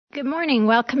Good morning.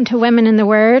 Welcome to Women in the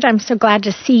Word. I'm so glad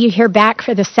to see you here back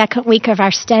for the second week of our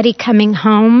study, Coming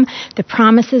Home, the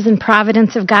Promises and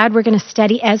Providence of God. We're going to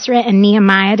study Ezra and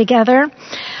Nehemiah together.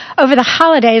 Over the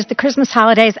holidays, the Christmas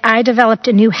holidays, I developed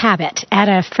a new habit. At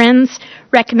a friend's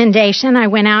recommendation, I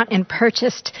went out and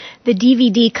purchased the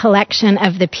DVD collection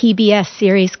of the PBS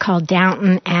series called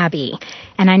Downton Abbey.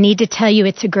 And I need to tell you,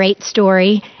 it's a great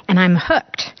story, and I'm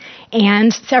hooked.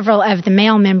 And several of the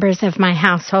male members of my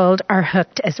household are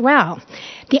hooked as well.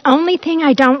 The only thing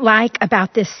I don't like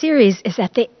about this series is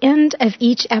at the end of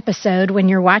each episode, when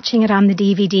you're watching it on the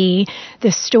DVD,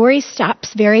 the story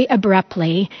stops very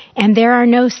abruptly, and there are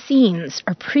no scenes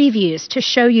or previews to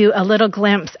show you a little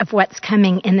glimpse of what's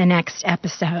coming in the next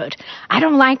episode. I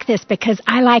don't like this because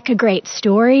I like a great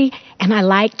story, and I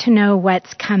like to know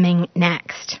what's coming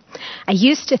next. I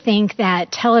used to think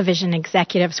that television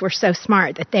executives were so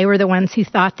smart that they were the ones who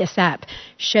thought this up.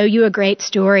 Show you a great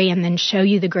story and then show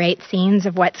you the great scenes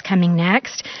of what's coming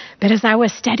next. But as I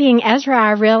was studying Ezra,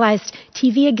 I realized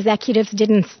TV executives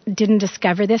didn't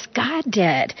discover this. God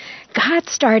did. God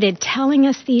started telling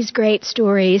us these great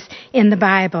stories in the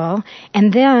Bible,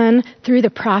 and then through the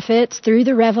prophets, through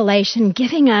the revelation,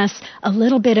 giving us a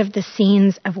little bit of the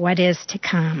scenes of what is to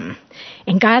come.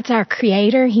 And God's our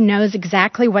creator. He knows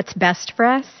exactly what's best for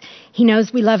us. He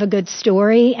knows we love a good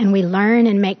story, and we learn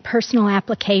and make personal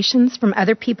applications from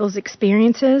other people's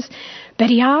experiences. But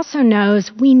He also knows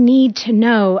we need to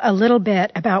know a little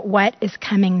bit about what is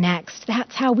coming next.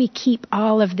 That's how we keep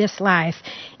all of this life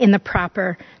in the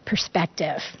proper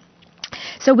perspective.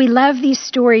 So we love these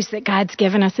stories that God's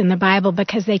given us in the Bible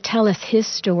because they tell us His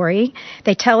story,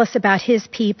 they tell us about His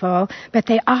people, but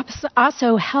they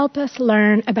also help us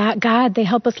learn about God. They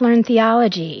help us learn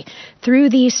theology. Through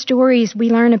these stories, we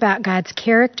learn about God's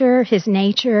character, His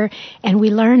nature, and we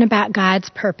learn about God's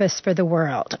purpose for the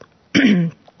world.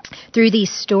 Through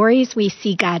these stories, we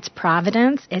see God's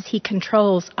providence as He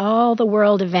controls all the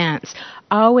world events,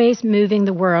 always moving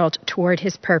the world toward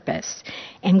His purpose.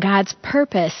 And God's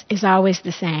purpose is always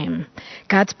the same.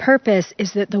 God's purpose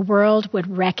is that the world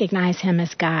would recognize Him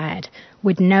as God,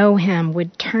 would know Him,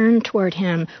 would turn toward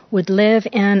Him, would live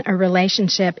in a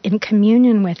relationship in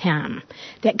communion with Him,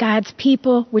 that God's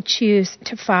people would choose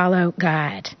to follow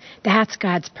God. That's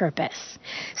God's purpose.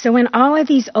 So in all of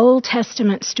these Old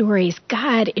Testament stories,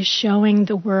 God is showing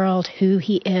the world who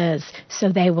He is so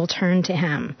they will turn to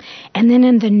Him. And then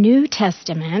in the New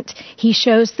Testament, He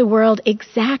shows the world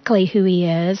exactly who He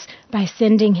is by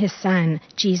sending His Son,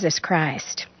 Jesus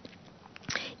Christ,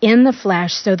 in the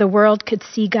flesh so the world could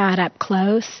see God up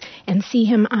close and see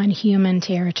Him on human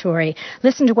territory.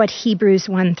 Listen to what Hebrews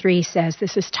 1:3 says.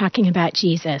 This is talking about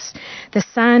Jesus. The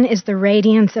Son is the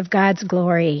radiance of God's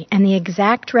glory and the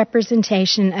exact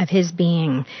representation of His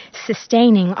being,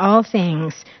 sustaining all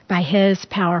things by His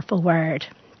powerful word.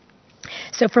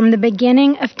 So from the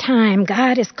beginning of time,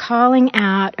 God is calling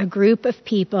out a group of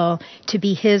people to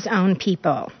be His own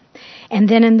people. And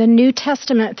then in the New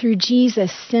Testament, through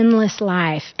Jesus' sinless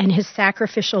life and His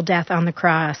sacrificial death on the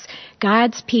cross,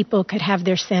 God's people could have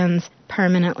their sins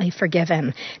permanently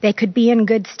forgiven. They could be in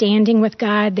good standing with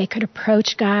God. They could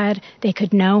approach God. They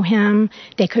could know Him.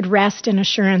 They could rest in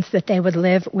assurance that they would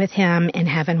live with Him in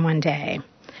heaven one day.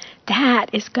 That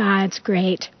is God's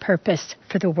great purpose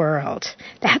for the world.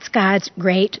 That's God's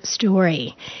great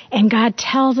story. And God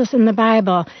tells us in the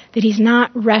Bible that He's not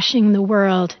rushing the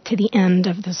world to the end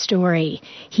of the story.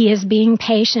 He is being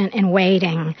patient and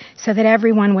waiting so that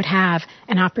everyone would have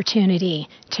an opportunity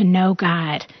to know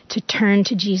God, to turn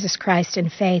to Jesus Christ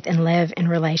in faith and live in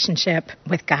relationship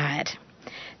with God.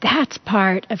 That's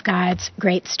part of God's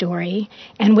great story.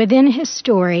 And within His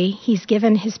story, He's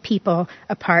given His people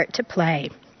a part to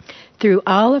play. Through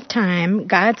all of time,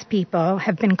 God's people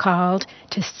have been called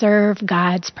to serve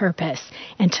God's purpose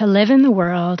and to live in the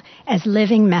world as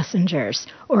living messengers,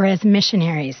 or as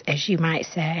missionaries, as you might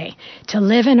say, to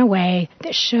live in a way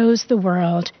that shows the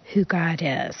world who God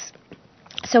is.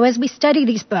 So as we study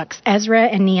these books, Ezra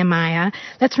and Nehemiah,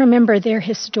 let's remember they're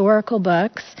historical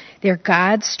books. They're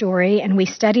God's story, and we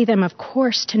study them, of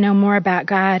course, to know more about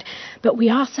God, but we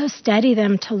also study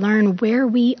them to learn where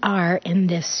we are in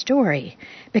this story,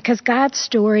 because God's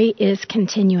story is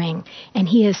continuing, and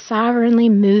He is sovereignly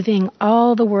moving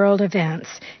all the world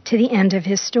events to the end of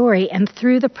His story. And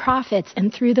through the prophets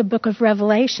and through the book of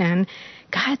Revelation,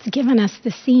 God's given us the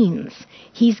scenes.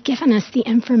 He's given us the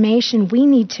information we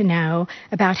need to know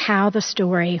about how the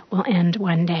story will end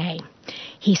one day.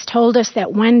 He's told us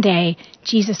that one day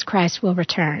Jesus Christ will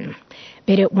return.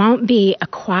 But it won't be a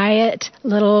quiet,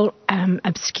 little,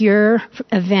 obscure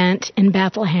event in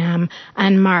Bethlehem,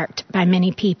 unmarked by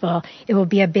many people. It will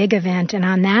be a big event, and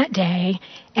on that day,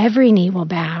 every knee will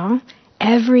bow,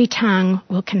 every tongue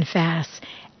will confess,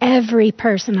 every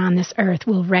person on this earth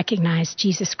will recognize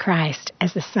Jesus Christ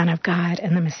as the Son of God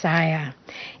and the Messiah.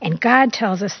 And God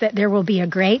tells us that there will be a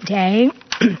great day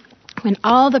when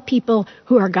all the people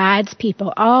who are God's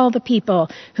people, all the people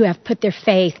who have put their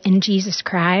faith in Jesus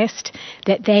Christ,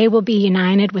 that they will be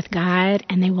united with God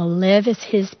and they will live as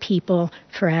His people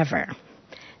forever.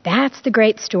 That's the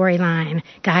great storyline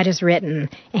God has written,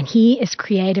 and He is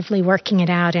creatively working it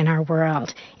out in our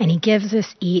world, and He gives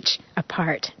us each a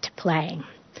part to play.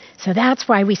 So that's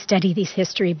why we study these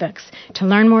history books, to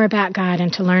learn more about God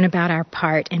and to learn about our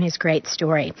part in His great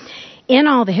story. In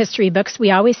all the history books,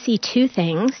 we always see two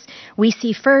things. We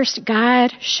see first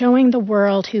God showing the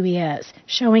world who He is,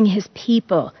 showing His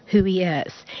people who He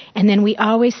is. And then we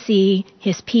always see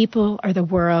His people or the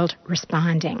world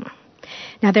responding.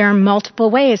 Now, there are multiple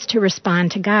ways to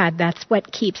respond to God. That's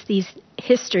what keeps these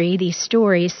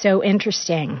stories so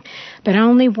interesting. But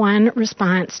only one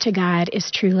response to God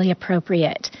is truly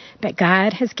appropriate. But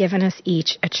God has given us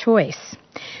each a choice.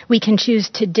 We can choose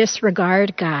to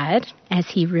disregard God as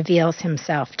He reveals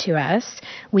Himself to us.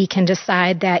 We can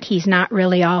decide that He's not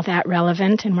really all that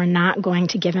relevant and we're not going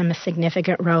to give Him a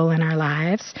significant role in our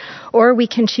lives. Or we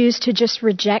can choose to just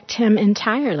reject Him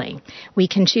entirely. We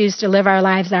can choose to live our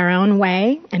lives our own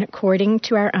way and according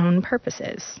to our own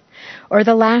purposes. Or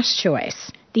the last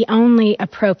choice, the only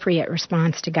appropriate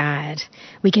response to God.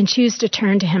 We can choose to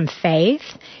turn to Him faith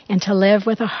and to live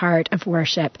with a heart of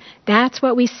worship. That's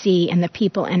what we see in the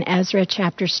people in Ezra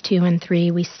chapters 2 and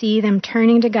 3. We see them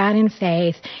turning to God in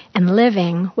faith and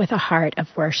living with a heart of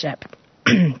worship.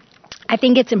 I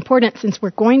think it's important, since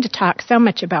we're going to talk so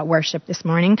much about worship this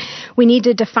morning, we need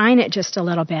to define it just a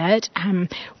little bit.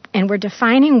 And we're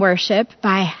defining worship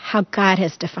by how God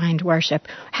has defined worship,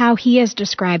 how He has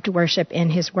described worship in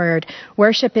His Word.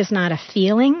 Worship is not a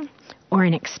feeling or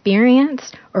an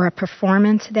experience or a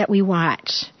performance that we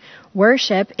watch.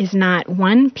 Worship is not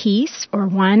one piece or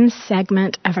one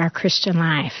segment of our Christian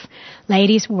life.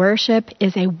 Ladies, worship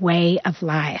is a way of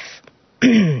life.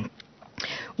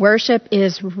 Worship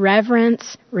is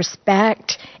reverence,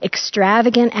 respect,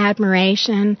 extravagant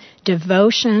admiration,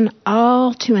 devotion,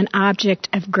 all to an object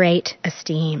of great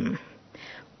esteem.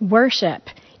 Worship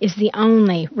is the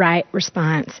only right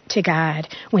response to God.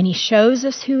 When He shows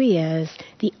us who He is,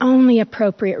 the only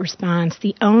appropriate response,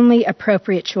 the only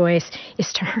appropriate choice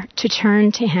is to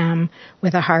turn to Him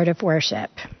with a heart of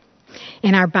worship.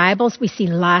 In our Bibles, we see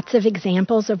lots of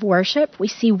examples of worship. We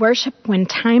see worship when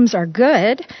times are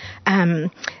good.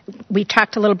 We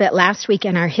talked a little bit last week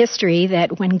in our history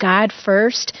that when God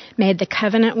first made the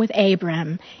covenant with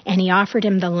Abram and He offered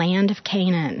him the land of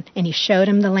Canaan and He showed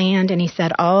him the land and He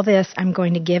said, all this I'm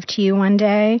going to give to you one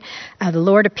day. The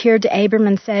Lord appeared to Abram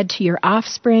and said, to your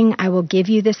offspring I will give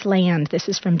you this land. This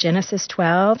is from Genesis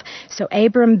 12. So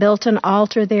Abram built an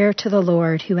altar there to the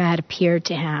Lord who had appeared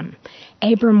to him.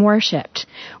 Abram worshipped.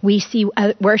 We see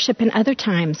worship in other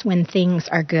times when things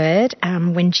are good.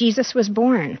 When Jesus was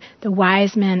born, the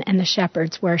wise men and the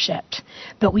shepherds worshipped.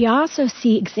 But we also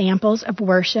see examples of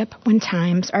worship when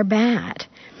times are bad.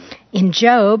 In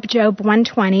Job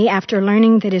 120, after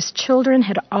learning that his children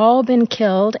had all been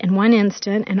killed in one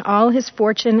instant and all his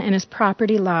fortune and his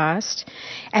property lost,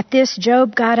 at this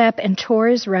Job got up and tore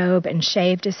his robe and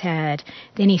shaved his head.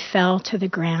 Then he fell to the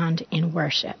ground in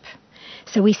worship.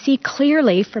 So we see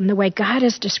clearly from the way God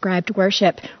has described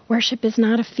worship, worship is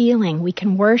not a feeling. We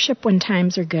can worship when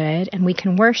times are good, and we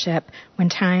can worship when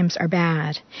times are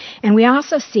bad. And we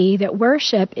also see that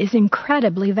worship is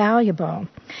incredibly valuable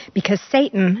because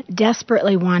Satan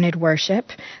desperately wanted worship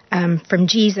from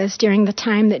Jesus during the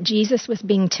time that Jesus was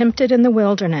being tempted in the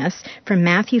wilderness. From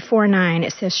Matthew 4:9,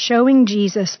 it says, showing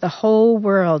Jesus the whole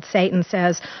world, Satan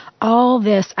says, all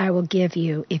this I will give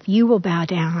you if you will bow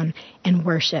down and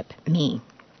worship me.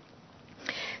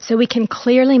 So we can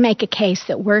clearly make a case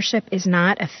that worship is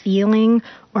not a feeling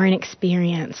or an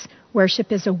experience.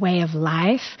 Worship is a way of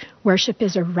life. Worship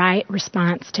is a right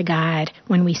response to God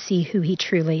when we see who He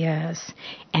truly is.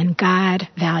 And God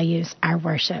values our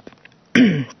worship.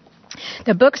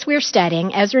 The books we're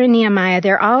studying, Ezra and Nehemiah,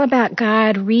 they're all about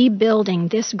God rebuilding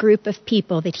this group of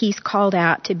people that He's called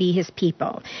out to be His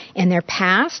people. In their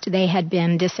past, they had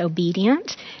been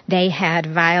disobedient. They had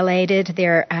violated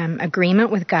their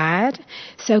agreement with God.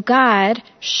 So God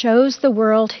shows the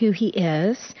world who He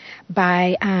is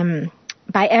by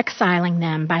by exiling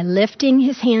them, by lifting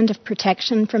his hand of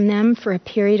protection from them for a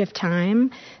period of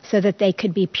time so that they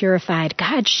could be purified.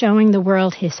 God showing the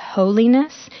world his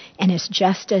holiness and his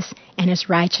justice and his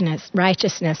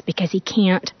righteousness because he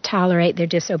can't tolerate their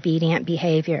disobedient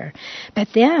behavior. But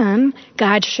then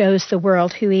God shows the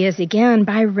world who he is again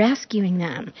by rescuing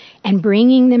them and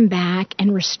bringing them back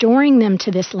and restoring them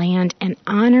to this land and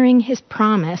honoring his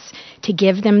promise to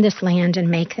give them this land and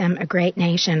make them a great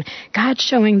nation. God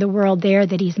showing the world there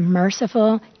that he's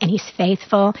merciful and he's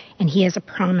faithful and he is a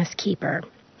promise keeper.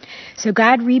 So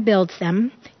God rebuilds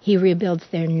them. He rebuilds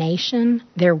their nation,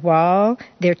 their wall,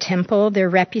 their temple, their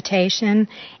reputation,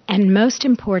 and most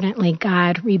importantly,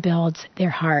 God rebuilds their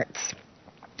hearts.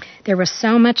 There was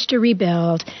so much to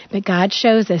rebuild, but God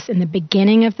shows us in the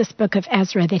beginning of this book of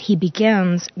Ezra that he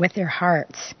begins with their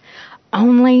hearts.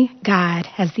 Only God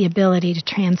has the ability to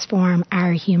transform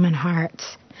our human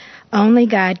hearts. Only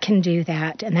God can do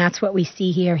that, and that's what we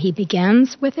see here. He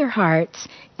begins with their hearts,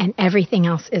 and everything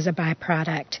else is a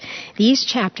byproduct. These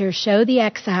chapters show the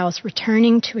exiles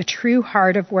returning to a true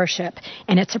heart of worship,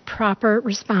 and it's a proper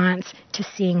response to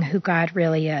seeing who God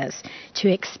really is, to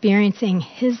experiencing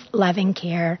his loving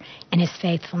care and his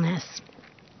faithfulness.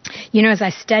 You know, as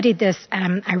I studied this,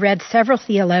 I read several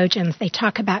theologians. They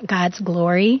talk about God's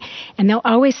glory, and they'll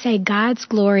always say God's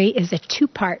glory is a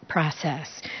two-part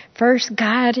process. First,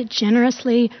 God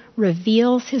generously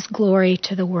reveals his glory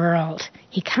to the world.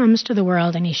 He comes to the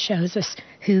world and he shows us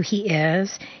who he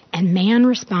is, and man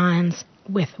responds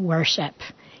with worship,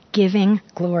 giving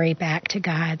glory back to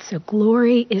God. So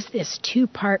glory is this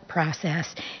two-part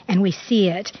process, and we see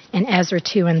it in Ezra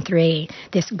 2 and 3,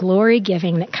 this glory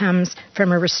giving that comes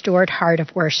from a restored heart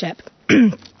of worship.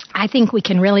 I think we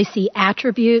can really see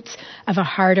attributes of a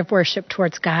heart of worship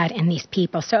towards God in these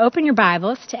people. So open your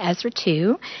Bibles to Ezra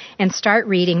 2 and start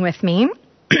reading with me.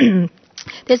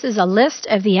 This is a list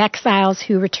of the exiles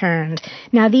who returned.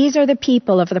 Now these are the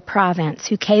people of the province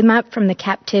who came up from the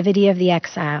captivity of the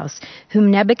exiles, whom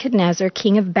Nebuchadnezzar,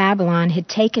 king of Babylon, had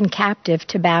taken captive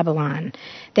to Babylon.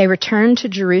 They returned to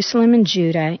Jerusalem and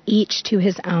Judah, each to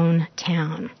his own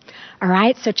town. All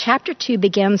right, so chapter 2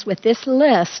 begins with this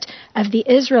list of the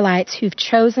Israelites who've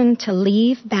chosen to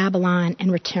leave Babylon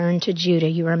and return to Judah.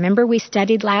 You remember we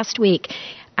studied last week,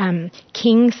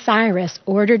 King Cyrus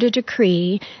ordered a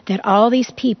decree that all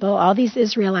these people, all these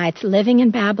Israelites living in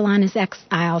Babylon as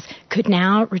exiles could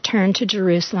now return to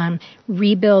Jerusalem,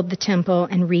 rebuild the temple,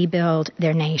 and rebuild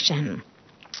their nation.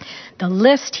 The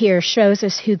list here shows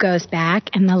us who goes back,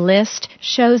 and the list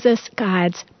shows us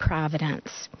God's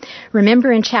providence.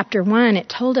 Remember in chapter 1, it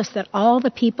told us that all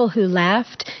the people who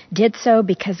left did so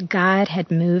because God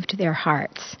had moved their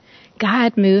hearts.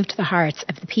 God moved the hearts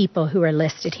of the people who are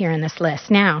listed here in this list.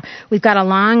 Now, we've got a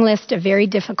long list of very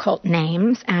difficult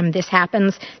names. This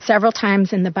happens several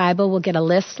times in the Bible. We'll get a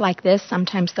list like this.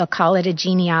 Sometimes they'll call it a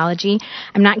genealogy.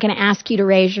 I'm not going to ask you to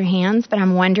raise your hands, but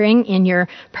I'm wondering, in your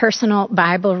personal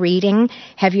Bible reading,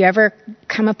 have you ever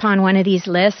come upon one of these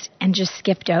lists and just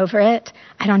skipped over it?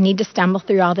 I don't need to stumble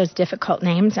through all those difficult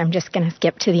names. I'm just going to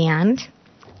skip to the end.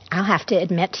 I'll have to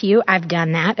admit to you, I've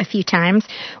done that a few times.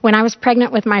 When I was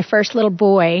pregnant with my first little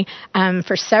boy,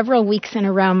 for several weeks in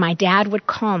a row, my dad would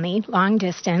call me long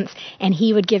distance, and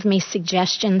he would give me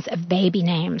suggestions of baby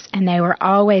names, and they were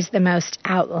always the most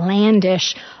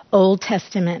outlandish Old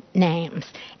Testament names.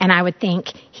 And I would think,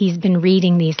 he's been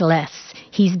reading these lists.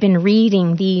 He's been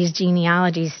reading these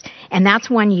genealogies, and that's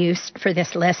one use for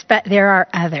this list, but there are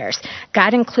others.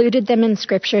 God included them in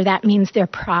Scripture. That means they're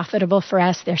profitable for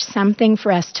us. There's something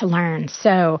for us to learn.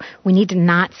 So we need to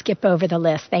not skip over the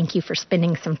list. Thank you for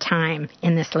spending some time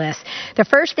in this list. The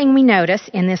first thing we notice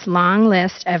in this long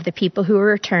list of the people who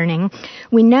are returning,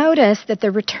 we notice that the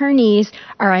returnees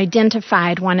are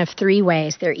identified one of three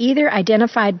ways. They're either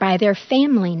identified by their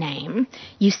family name.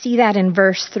 You see that in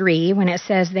verse 3 when it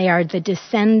says they are the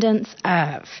descendants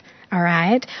of. All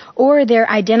right? Or they're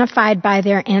identified by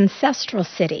their ancestral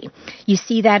city. You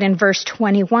see that in verse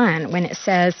 21 when it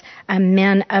says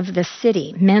men of the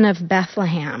city, men of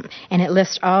Bethlehem, and it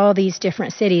lists all these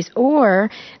different cities.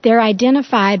 Or they're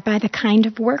identified by the kind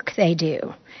of work they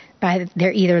do.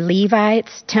 They're either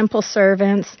Levites, temple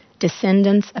servants,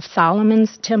 descendants of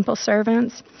Solomon's temple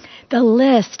servants. The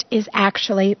list is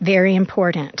actually very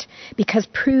important because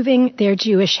proving their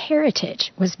Jewish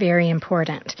heritage was very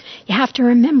important. You have to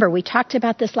remember, we talked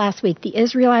about this last week, the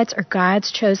Israelites are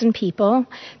God's chosen people.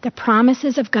 The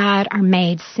promises of God are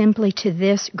made simply to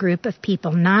this group of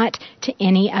people, not to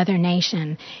any other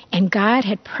nation. And God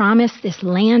had promised this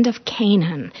land of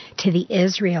Canaan to the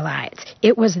Israelites.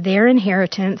 It was their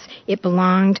inheritance. It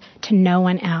belonged to no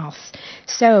one else.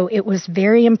 So it was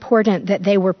very important that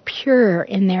they were pure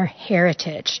in their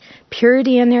heritage.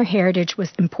 Purity in their heritage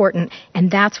was important, and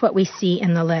that's what we see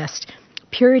in the list.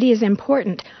 Purity is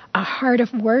important. A heart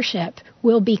of worship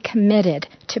will be committed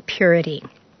to purity.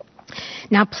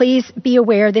 Now, please be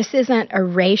aware, this isn't a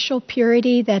racial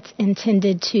purity that's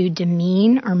intended to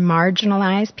demean or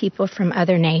marginalize people from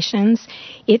other nations.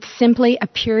 It's simply a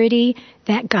purity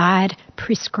that God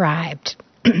prescribed.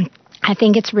 I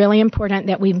think it's really important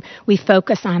that we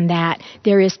focus on that.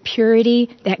 There is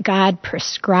purity that God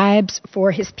prescribes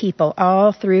for his people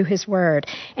all through his word.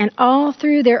 And all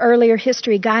through their earlier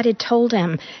history, God had told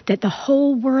them that the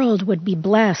whole world would be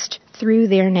blessed through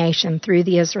their nation, through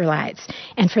the Israelites.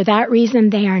 And for that reason,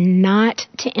 they are not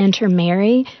to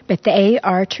intermarry, but they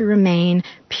are to remain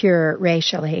pure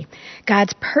racially.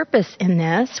 God's purpose in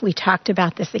this, we talked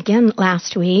about this again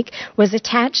last week, was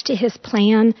attached to his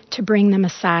plan to bring the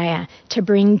Messiah, to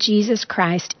bring Jesus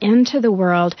Christ into the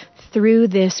world through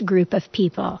this group of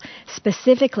people.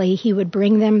 Specifically, he would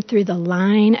bring them through the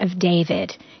line of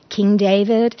David. King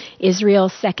David,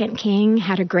 Israel's second king,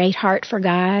 had a great heart for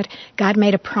God. God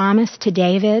made a promise to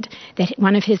David that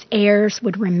one of his heirs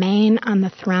would remain on the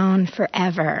throne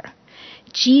forever.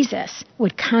 Jesus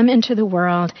would come into the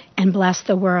world and bless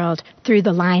the world through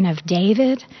the line of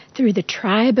David, through the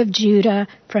tribe of Judah,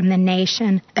 from the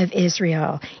nation of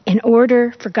Israel. In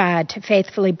order for God to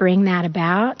faithfully bring that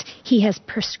about, he has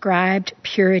prescribed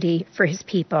purity for his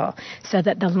people so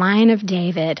that the line of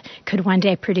David could one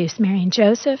day produce Mary and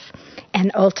Joseph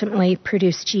and ultimately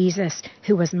produce Jesus,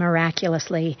 who was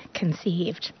miraculously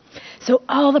conceived. So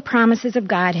all the promises of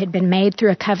God had been made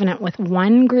through a covenant with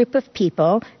one group of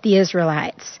people, the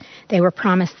Israelites. They were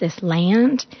promised this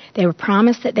land, they were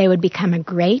promised that they would become a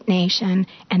great nation,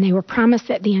 and they were promised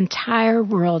that the entire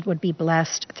world would be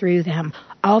blessed through them.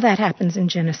 All that happens in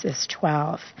Genesis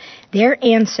 12. Their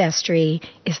ancestry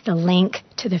is the link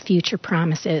to the future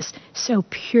promises, so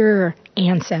pure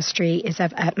ancestry is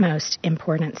of utmost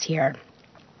importance here.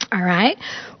 All right?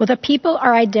 Well, the people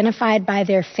are identified by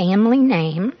their family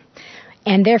name.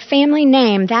 And their family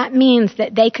name, that means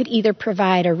that they could either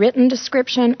provide a written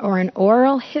description or an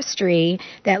oral history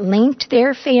that linked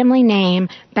their family name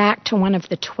back to one of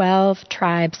the 12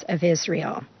 tribes of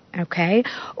Israel. Okay?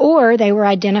 Or they were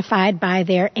identified by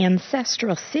their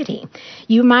ancestral city.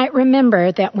 You might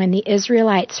remember that when the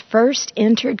Israelites first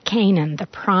entered Canaan, the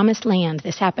promised land,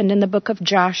 this happened in the book of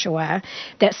Joshua,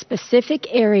 that specific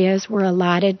areas were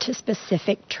allotted to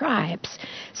specific tribes.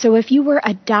 So if you were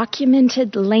a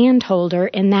documented landholder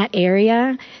in that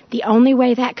area, the only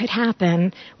way that could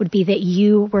happen would be that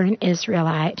you were an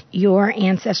Israelite. Your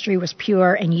ancestry was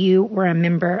pure and you were a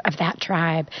member of that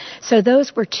tribe. So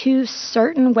those were two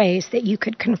certain ways that you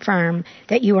could confirm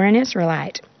that you were an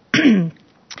Israelite.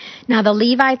 Now, the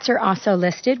Levites are also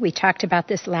listed. We talked about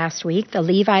this last week. The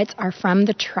Levites are from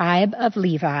the tribe of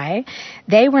Levi.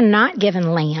 They were not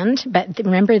given land, but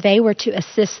remember, they were to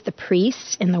assist the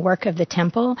priests in the work of the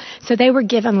temple. So they were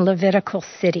given Levitical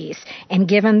cities and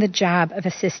given the job of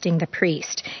assisting the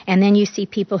priest. And then you see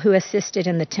people who assisted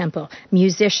in the temple,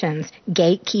 musicians,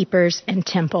 gatekeepers, and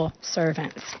temple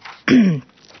servants.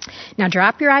 Now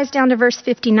drop your eyes down to verse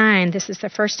 59. This is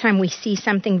the first time we see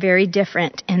something very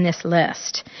different in this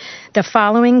list. The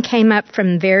following came up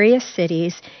from various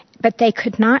cities, but they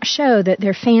could not show that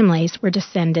their families were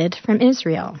descended from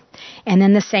Israel. And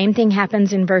then the same thing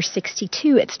happens in verse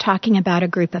 62. It's talking about a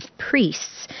group of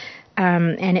priests.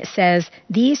 And it says,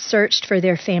 these searched for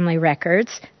their family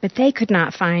records, but they could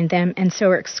not find them, and so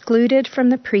are excluded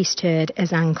from the priesthood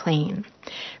as unclean.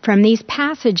 From these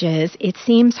passages, it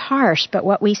seems harsh, but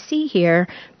what we see here,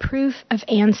 proof of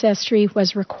ancestry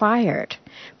was required.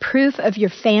 Proof of your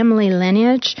family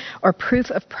lineage or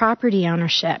proof of property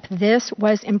ownership. This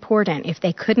was important. If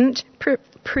they couldn't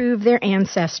prove their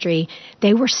ancestry,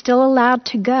 they were still allowed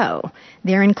to go.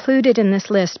 They're included in this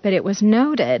list, but it was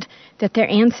noted that their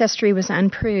ancestry was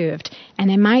unproved, and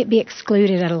they might be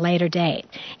excluded at a later date.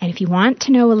 And if you want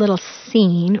to know a little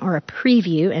scene or a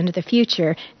preview into the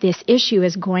future, this issue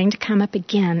is going to come up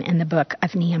again in the book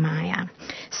of Nehemiah.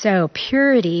 So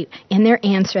purity in their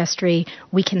ancestry,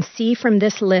 we can see from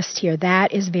this list here,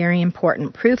 that is very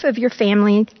important. Proof of your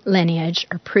family lineage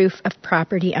or proof of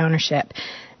property ownership.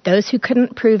 Those who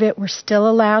couldn't prove it were still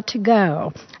allowed to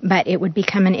go, but it would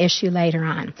become an issue later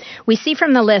on. We see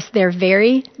from the list they're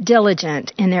very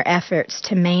diligent in their efforts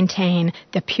to maintain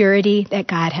the purity that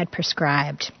God had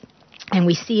prescribed. And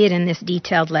we see it in this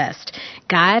detailed list.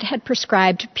 God had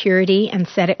prescribed purity and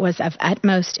said it was of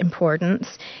utmost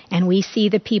importance, and we see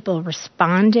the people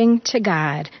responding to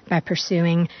God by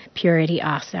pursuing purity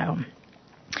also.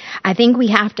 I think we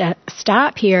have to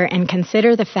stop here and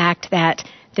consider the fact that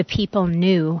the people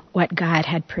knew what God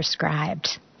had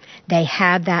prescribed. They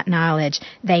had that knowledge.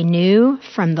 They knew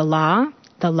from the law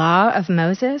of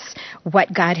Moses,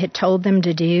 what God had told them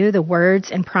to do, the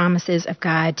words and promises of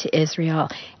God to Israel.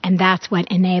 And that's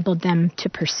what enabled them to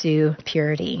pursue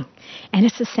purity. And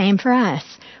it's the same for us.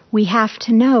 We have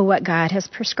to know what God has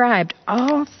prescribed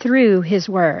all through His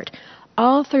Word.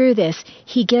 All through this,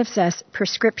 He gives us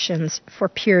prescriptions for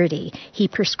purity. He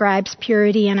prescribes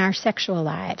purity in our sexual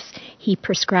lives. He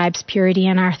prescribes purity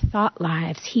in our thought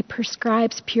lives. He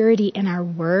prescribes purity in our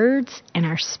words, in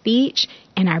our speech,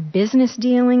 in our business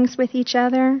dealings with each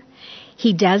other.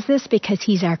 He does this because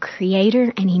He's our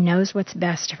Creator and He knows what's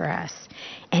best for us.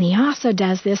 And He also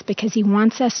does this because He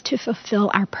wants us to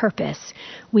fulfill our purpose.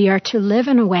 We are to live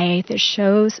in a way that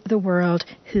shows the world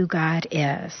who God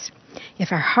is.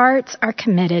 If our hearts are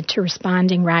committed to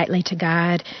responding rightly to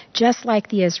God, just like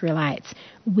the Israelites,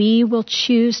 we will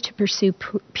choose to pursue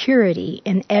purity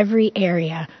in every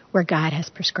area where God has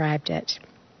prescribed it.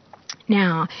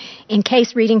 Now, in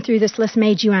case reading through this list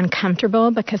made you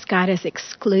uncomfortable because God is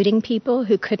excluding people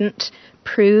who couldn't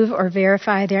prove or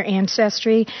verify their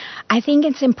ancestry, I think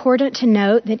it's important to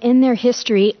note that in their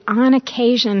history, on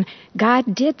occasion,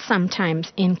 God did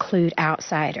sometimes include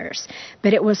outsiders.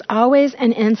 But it was always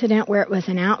an incident where it was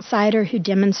an outsider who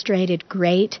demonstrated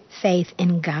great faith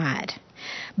in God.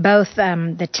 Both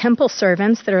the temple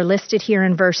servants that are listed here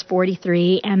in verse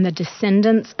 43 and the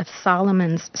descendants of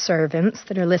Solomon's servants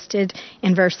that are listed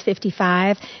in verse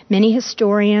 55, many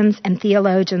historians and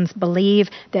theologians believe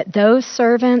that those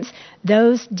servants,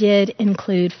 those did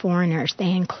include foreigners.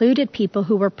 They included people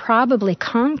who were probably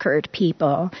conquered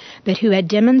people, but who had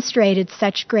demonstrated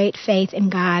such great faith in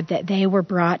God that they were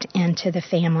brought into the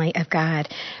family of God.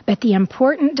 But the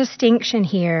important distinction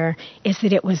here is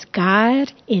that it was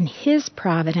God in His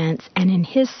providence and in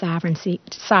His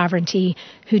sovereignty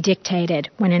who dictated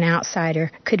when an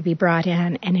outsider could be brought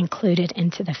in and included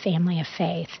into the family of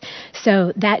faith.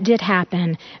 So that did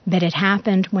happen, but it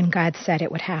happened when God said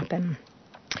it would happen.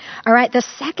 All right, the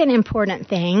second important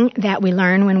thing that we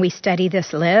learn when we study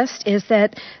this list is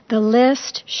that the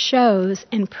list shows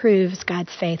and proves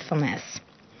God's faithfulness.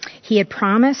 He had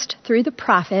promised through the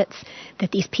prophets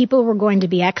that these people were going to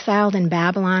be exiled in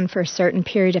Babylon for a certain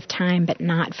period of time, but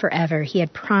not forever. He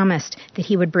had promised that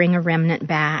He would bring a remnant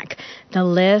back. The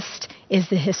list is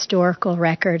the historical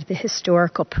record, the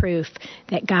historical proof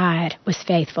that God was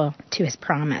faithful to His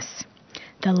promise.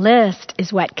 The list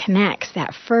is what connects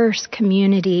that first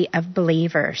community of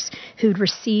believers who'd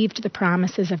received the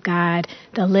promises of God.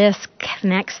 The list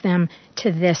connects them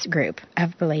to this group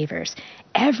of believers.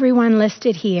 Everyone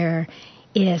listed here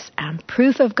is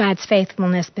proof of God's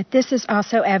faithfulness, but this is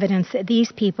also evidence that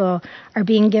these people are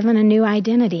being given a new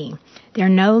identity. They're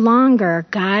no longer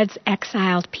God's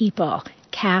exiled people,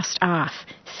 cast off,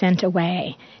 sent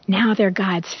away. Now they're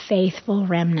God's faithful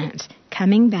remnant,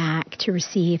 coming back to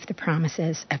receive the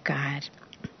promises of God.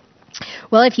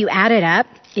 Well, if you add it up,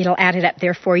 it'll add it up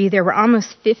there for you. There were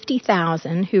almost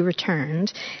 50,000 who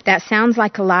returned. That sounds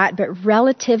like a lot, but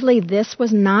relatively this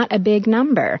was not a big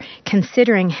number,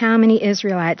 considering how many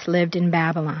Israelites lived in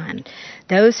Babylon.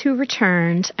 Those who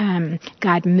returned,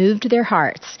 God moved their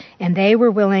hearts, and they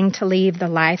were willing to leave the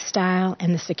lifestyle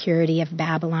and the security of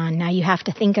Babylon. Now you have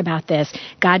to think about this.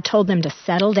 God told them to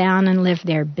settle down and live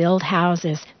there, build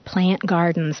houses, plant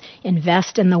gardens,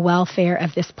 invest in the welfare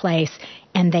of this place.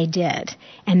 And they did.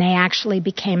 And they actually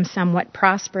became somewhat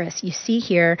prosperous. You see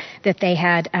here that they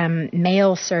had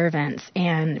male servants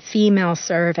and female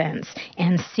servants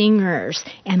and singers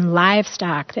and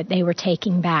livestock that they were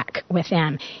taking back with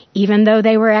them. Even though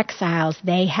they were exiles,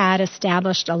 they had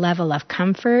established a level of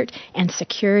comfort and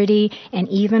security and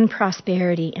even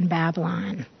prosperity in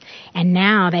Babylon. And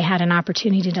now they had an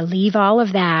opportunity to leave all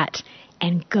of that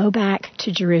and go back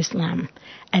to Jerusalem,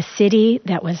 a city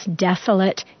that was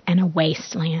desolate and a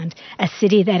wasteland, a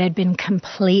city that had been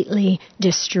completely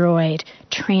destroyed,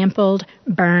 trampled,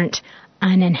 burnt,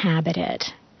 uninhabited.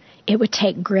 It would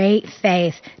take great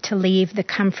faith to leave the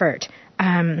comfort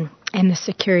and the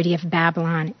security of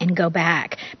Babylon and go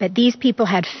back. But these people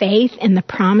had faith in the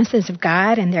promises of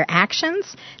God, and their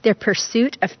actions, their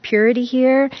pursuit of purity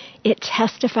here, it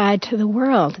testified to the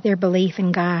world their belief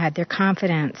in God, their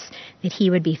confidence that He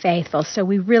would be faithful. So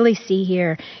we really see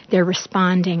here they're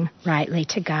responding rightly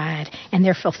to God, and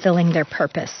they're fulfilling their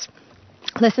purpose.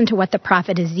 Listen to what the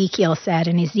prophet Ezekiel said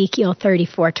in Ezekiel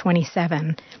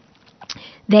 34:27.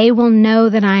 They will know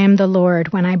that I am the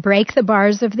Lord when I break the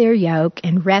bars of their yoke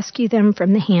and rescue them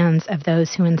from the hands of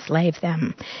those who enslave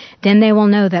them. Then they will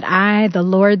know that I, the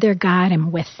Lord their God,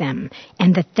 am with them,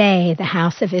 and that they, the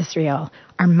house of Israel,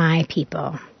 are my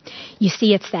people. You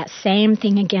see, it's that same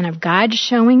thing again of God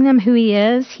showing them who He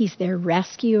is. He's their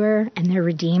rescuer and their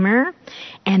redeemer.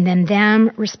 And then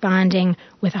them responding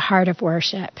with a heart of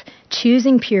worship,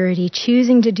 choosing purity,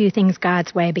 choosing to do things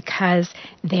God's way because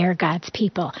they're God's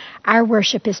people. Our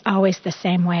worship is always the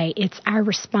same way. It's our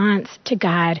response to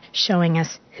God showing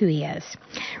us who He is.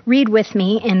 Read with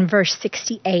me in verse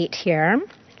 68 here.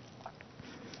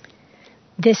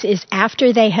 This is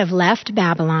after they have left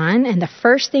Babylon, and the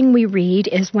first thing we read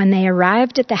is when they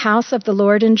arrived at the house of the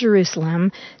Lord in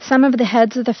Jerusalem, some of the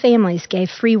heads of the families gave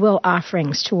free will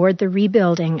offerings toward the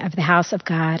rebuilding of the house of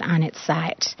God on its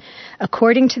site.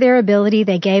 According to their ability,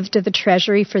 they gave to the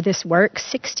treasury for this work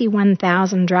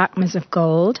 61,000 drachmas of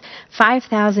gold,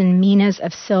 5,000 minas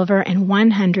of silver, and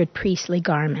 100 priestly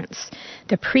garments.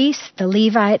 The priests, the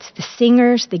Levites, the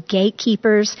singers, the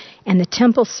gatekeepers, and the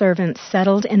temple servants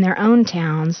settled in their own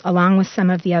towns, along with some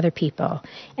of the other people,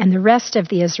 and the rest of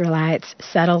the Israelites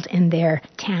settled in their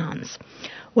towns.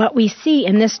 What we see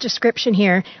in this description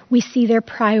here, we see their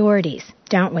priorities,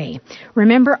 don't we?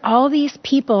 Remember, all these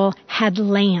people had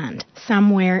land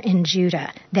somewhere in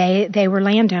Judah. They were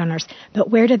landowners. But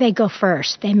where do they go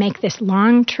first? They make this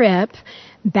long trip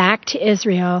back to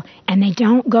Israel, and they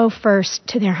don't go first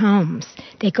to their homes.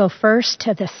 They go first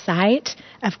to the site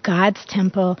of God's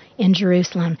temple in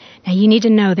Jerusalem. Now, you need to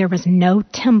know there was no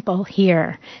temple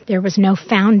here. There was no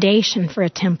foundation for a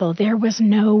temple. There was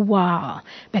no wall.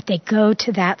 But they go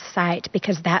to that site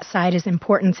because that site is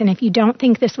important. And if you don't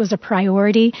think this was a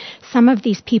priority, some of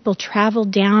these people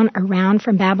traveled down around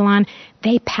from Babylon.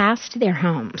 They passed their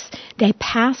homes. They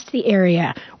passed the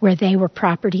area where they were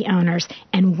property owners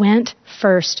and went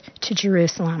first to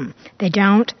Jerusalem. They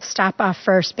don't stop off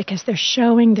first because they're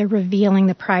revealing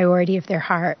the priority of their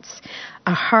hearts.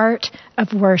 A heart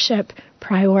of worship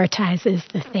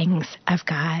prioritizes the things of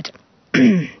God.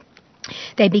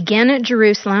 They begin at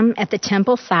Jerusalem at the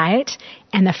temple site,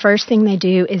 and the first thing they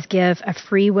do is give a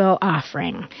free will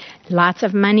offering. Lots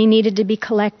of money needed to be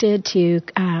collected to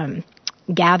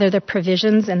gather the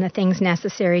provisions and the things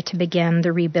necessary to begin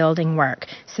the rebuilding work.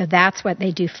 So that's what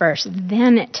they do first.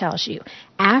 Then it tells you,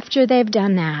 after they've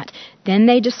done that, then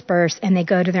they disperse and they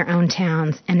go to their own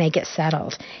towns and they get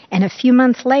settled. And a few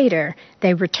months later,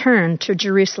 they return to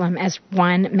Jerusalem as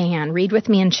one man. Read with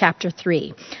me in chapter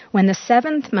 3. When the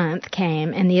 7th month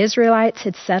came and the Israelites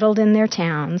had settled in their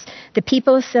towns, the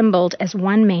people assembled as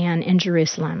one man in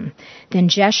Jerusalem. Then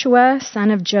Jeshua,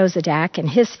 son of Jozadak, and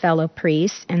his fellow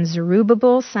priests, and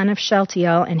Zerubbabel, son of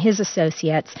Shealtiel, and his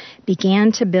associates,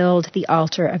 began to build the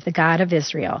altar of the God of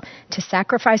Israel, to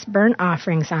sacrifice burnt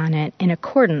offerings on it in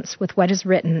accordance with what is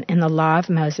written in the law of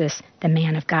Moses, the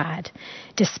man of God.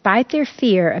 Despite their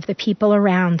fear of the people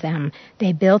around them,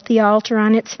 they built the altar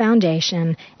on its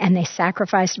foundation, and they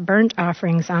sacrificed burnt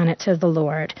offerings on it to the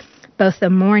Lord, both the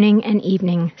morning and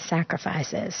evening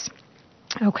sacrifices.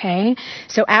 Okay,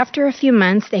 so after a few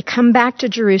months, they come back to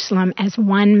Jerusalem as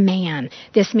one man.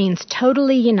 This means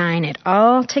totally united,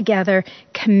 all together,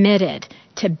 committed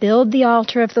to build the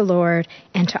altar of the Lord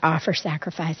and to offer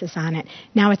sacrifices on it.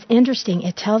 Now, it's interesting.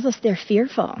 It tells us they're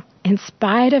fearful. In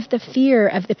spite of the fear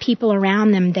of the people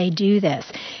around them, they do this.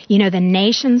 You know, the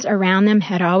nations around them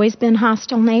had always been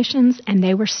hostile nations, and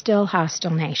they were still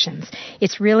hostile nations.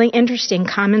 It's really interesting.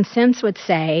 Common sense would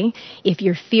say, if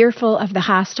you're fearful of the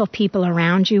hostile people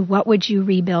around you, what would you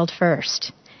rebuild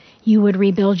first? You would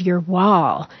rebuild your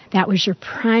wall. That was your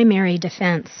primary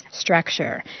defense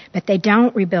structure. But they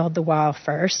don't rebuild the wall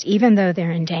first, even though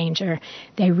they're in danger.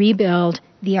 They rebuild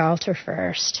the altar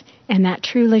first. And that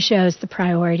truly shows the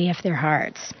priority of their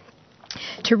hearts.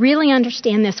 To really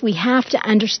understand this, we have to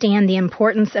understand the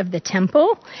importance of the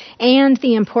temple and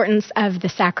the importance of the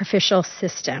sacrificial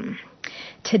system.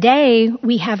 Today,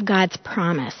 we have God's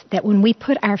promise that when we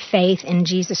put our faith in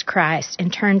Jesus Christ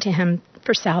and turn to Him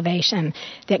for salvation,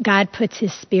 that God puts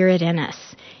His Spirit in us,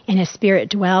 and His Spirit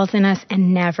dwells in us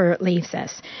and never leaves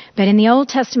us. But in the Old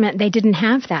Testament, they didn't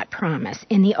have that promise.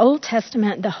 In the Old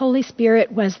Testament, the Holy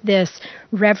Spirit was this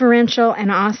reverential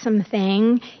and awesome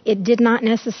thing. It did not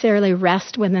necessarily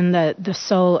rest within the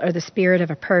soul or the spirit of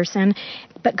a person,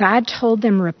 but God told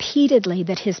them repeatedly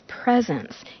that His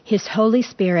presence, His Holy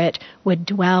Spirit, would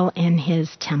dwell in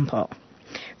His temple.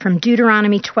 From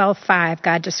Deuteronomy 12:5,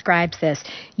 God describes this.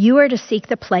 You are to seek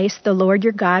the place the Lord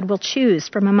your God will choose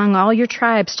from among all your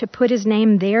tribes to put His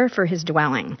name there for His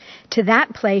dwelling. To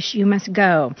that place you must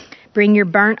go. Bring your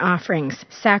burnt offerings,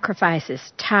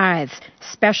 sacrifices, tithes,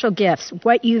 special gifts,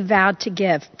 what you vowed to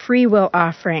give, free will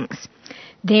offerings.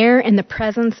 There in the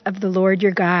presence of the Lord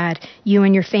your God, you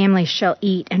and your family shall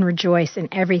eat and rejoice in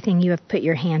everything you have put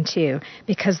your hand to,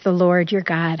 because the Lord your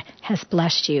God has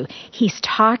blessed you. He's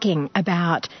talking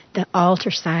about the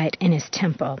altar site in his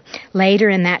temple. Later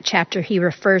in that chapter, he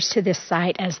refers to this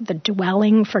site as the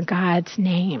dwelling for God's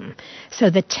name. So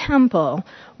the temple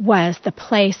was the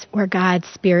place where God's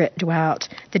Spirit dwelt,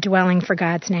 the dwelling for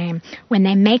God's name. When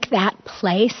they make that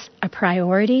place a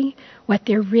priority, what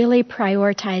they're really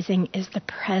prioritizing is the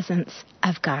presence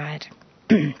of God.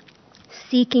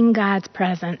 Seeking God's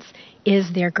presence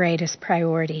is their greatest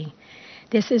priority.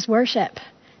 This is worship.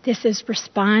 This is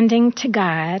responding to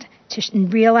God, to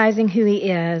realizing who he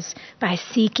is by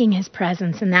seeking his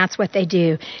presence. And that's what they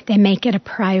do. They make it a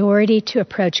priority to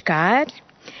approach God.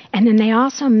 And then they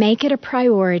also make it a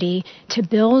priority to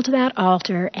build that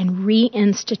altar and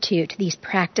reinstitute these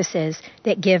practices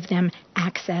that give them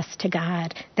access to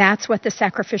God. That's what the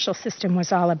sacrificial system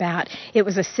was all about. It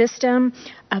was a system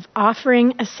of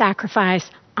offering a sacrifice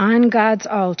on God's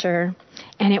altar,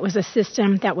 and it was a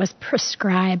system that was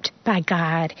prescribed by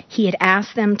God. He had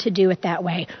asked them to do it that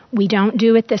way. We don't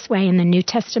do it this way in the New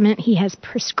Testament. He has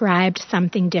prescribed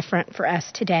something different for us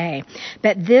today.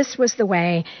 But this was the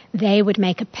way they would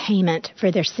make a payment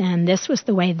for their sin. This was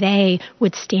the way they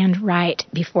would stand right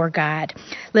before God.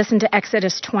 Listen to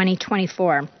Exodus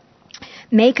 20:24.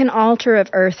 Make an altar of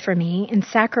earth for me and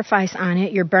sacrifice on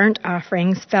it your burnt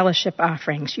offerings, fellowship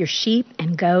offerings, your sheep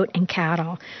and goat and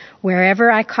cattle.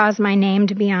 Wherever I cause my name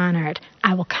to be honored,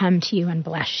 I will come to you and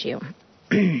bless you.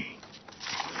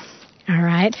 All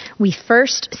right. We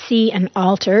first see an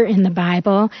altar in the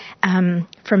Bible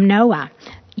from Noah.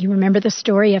 You remember the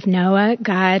story of Noah?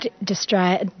 God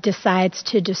decides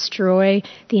to destroy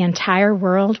the entire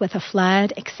world with a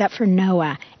flood except for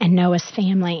Noah and Noah's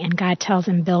family. And God tells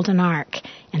him, build an ark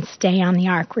and stay on the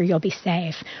ark where you'll be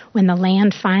safe. When the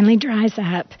land finally dries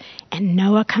up and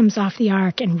Noah comes off the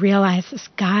ark and realizes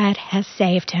God has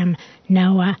saved him,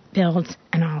 Noah builds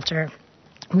an altar.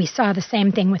 We saw the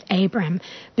same thing with Abram,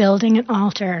 building an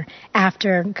altar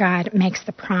after God makes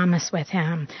the promise with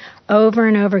him. Over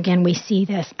and over again, we see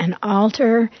this. An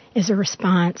altar is a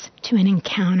response to an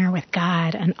encounter with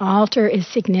God. An altar is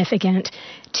significant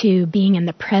to being in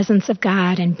the presence of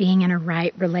God and being in a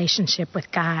right relationship with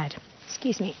God.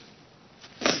 Excuse me.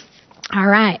 All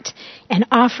right. And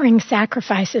offering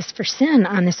sacrifices for sin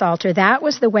on this altar, that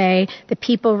was the way the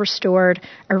people restored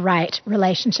a right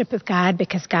relationship with God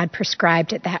because God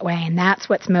prescribed it that way. And that's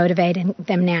what's motivating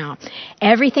them now.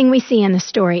 Everything we see in the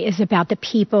story is about the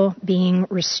people being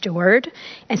restored.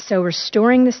 And so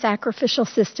restoring the sacrificial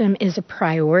system is a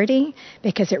priority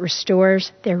because it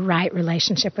restores their right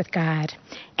relationship with God.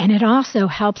 And it also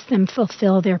helps them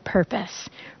fulfill their purpose.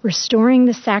 Restoring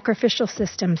the sacrificial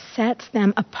system sets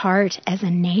them apart as a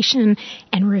nation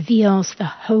and reveals the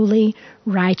holy,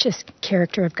 righteous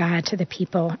character of God to the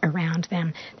people around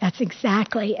them. That's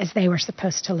exactly as they were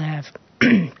supposed to live.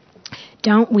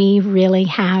 Don't we really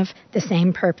have the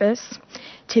same purpose?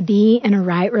 To be in a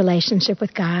right relationship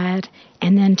with God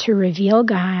and then to reveal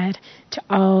God to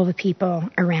all the people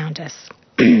around us.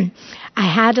 I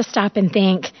had to stop and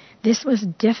think, this was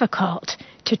difficult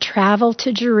to travel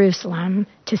to Jerusalem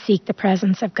to seek the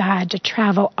presence of God, to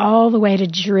travel all the way to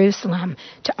Jerusalem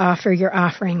to offer your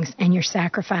offerings and your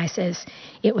sacrifices.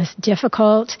 It was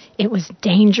difficult, it was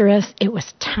dangerous, it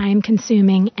was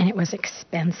time-consuming, and it was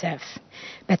expensive.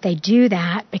 But they do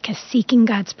that because seeking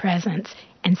God's presence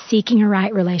and seeking a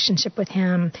right relationship with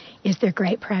Him is their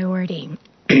great priority.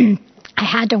 I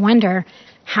had to wonder,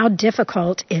 how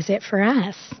difficult is it for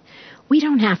us? We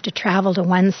don't have to travel to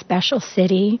one special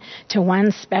city, to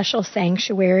one special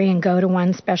sanctuary and go to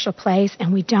one special place,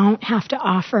 and we don't have to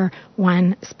offer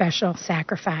one special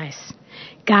sacrifice.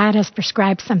 God has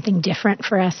prescribed something different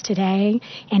for us today,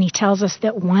 and He tells us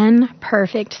that one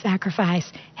perfect sacrifice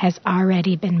has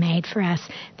already been made for us.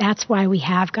 That's why we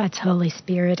have God's Holy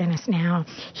Spirit in us now.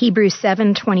 Hebrews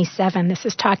 7:27, this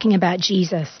is talking about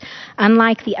Jesus.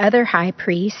 Unlike the other high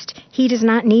priest, He does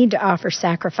not need to offer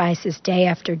sacrifices day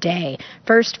after day,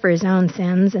 first for His own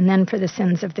sins and then for the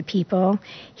sins of the people.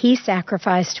 He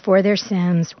sacrificed for their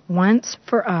sins once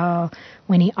for all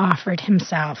when He offered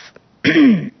Himself.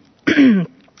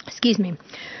 Excuse me.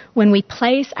 When we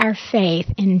place our faith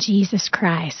in Jesus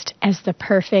Christ as the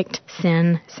perfect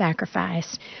sin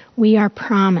sacrifice, we are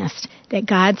promised that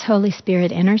God's Holy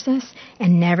Spirit enters us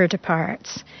and never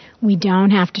departs. We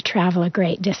don't have to travel a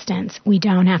great distance. We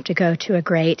don't have to go to a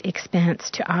great expense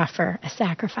to offer a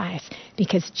sacrifice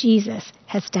because Jesus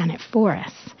has done it for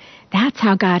us. That's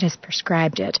how God has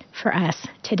prescribed it for us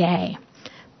today.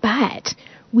 But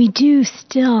we do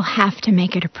still have to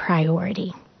make it a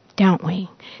priority. don't we?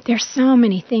 There's so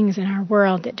many things in our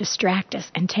world that distract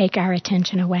us and take our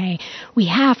attention away. We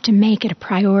have to make it a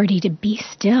priority to be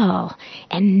still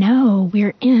and know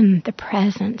we're in the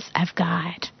presence of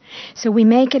God. So we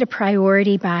make it a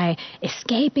priority by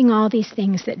escaping all these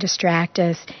things that distract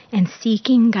us and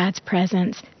seeking God's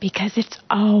presence because it's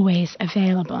always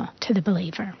available to the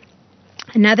believer.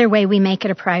 Another way we make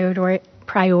it a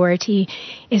priority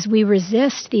is we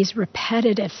resist these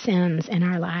repetitive sins in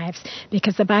our lives,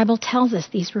 because the Bible tells us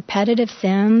these repetitive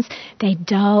sins, they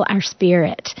dull our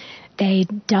spirit. They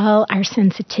dull our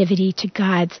sensitivity to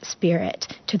God's Spirit,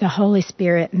 to the Holy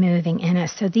Spirit moving in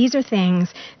us. So these are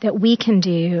things that we can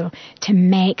do to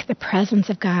make the presence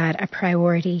of God a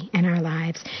priority in our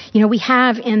lives. You know, we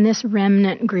have in this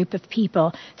remnant group of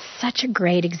people such a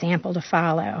great example to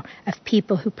follow of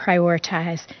people who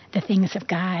prioritize the things of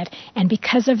God. And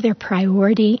because of their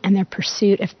priority and their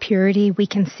pursuit of purity, we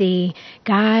can see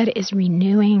God is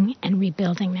renewing and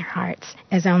rebuilding their hearts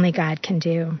as only God can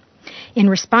do. In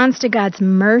response to God's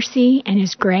mercy and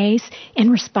His grace,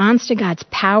 in response to God's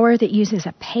power that uses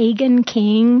a pagan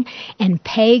king and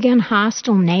pagan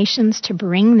hostile nations to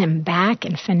bring them back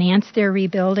and finance their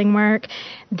rebuilding work,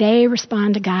 they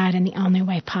respond to God in the only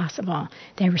way possible.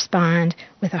 They respond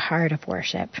with a heart of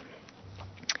worship.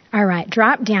 All right,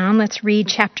 drop down. Let's read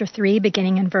chapter 3,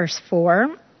 beginning in verse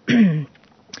 4.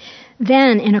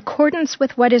 Then, in accordance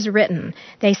with what is written,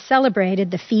 they celebrated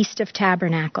the Feast of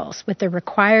Tabernacles with the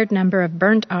required number of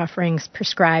burnt offerings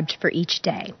prescribed for each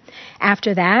day.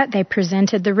 After that, they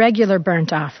presented the regular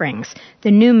burnt offerings,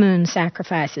 the new moon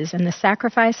sacrifices, and the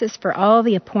sacrifices for all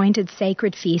the appointed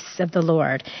sacred feasts of the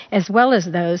Lord, as well as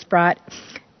those brought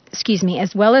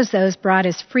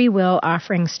as free will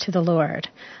offerings to the Lord.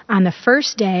 On the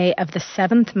first day of the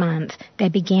 7th month, they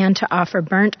began to offer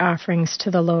burnt offerings to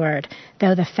the Lord,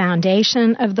 though the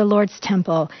foundation of the Lord's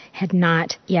temple had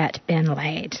not yet been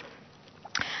laid.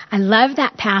 I love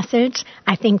that passage.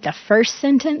 I think the first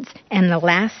sentence and the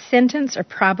last sentence are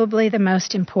probably the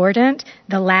most important.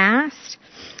 The last,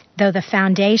 though the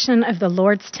foundation of the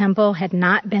Lord's temple had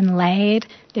not been laid,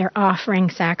 they're offering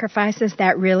sacrifices.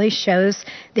 That really shows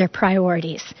their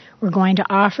priorities. We're going to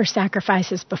offer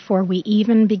sacrifices before we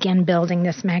even begin building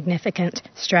this magnificent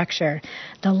structure.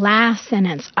 The last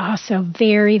sentence, also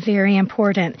very, very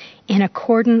important, in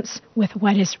accordance with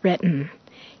what is written.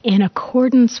 In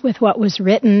accordance with what was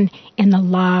written in the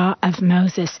law of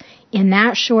Moses. In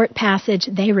that short passage,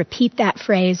 they repeat that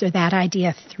phrase or that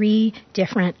idea 3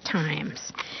 different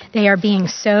times. They are being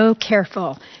so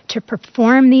careful to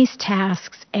perform these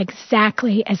tasks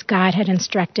exactly as God had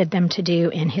instructed them to do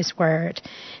in His Word.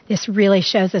 This really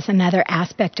shows us another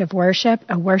aspect of worship.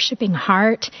 A worshiping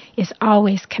heart is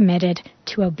always committed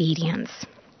to obedience.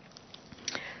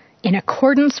 In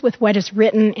accordance with what is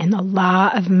written in the law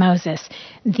of Moses.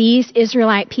 These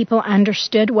Israelite people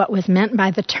understood what was meant by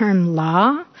the term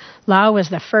law. Law was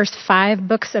the first 5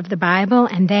 books of the Bible,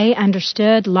 and they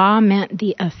understood law meant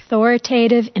the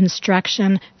authoritative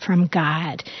instruction from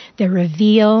God, the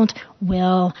revealed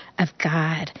will of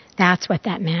God. That's what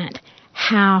that meant.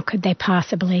 How could they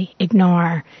possibly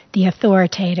ignore the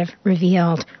authoritative,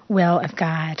 revealed will of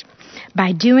God?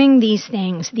 By doing these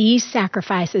things, these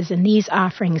sacrifices and these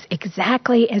offerings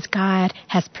exactly as God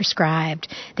has prescribed,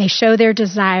 they show their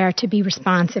desire to be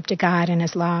responsive to God and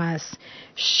His laws.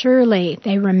 Surely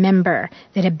they remember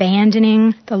that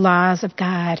abandoning the laws of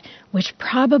God, which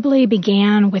probably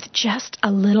began with just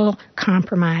a little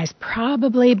compromise,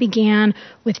 probably began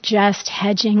with just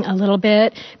hedging a little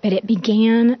bit, but it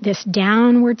began this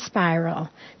downward spiral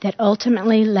that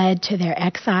ultimately led to their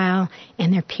exile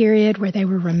and their period where they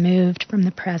were removed from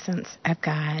the presence of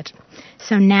God.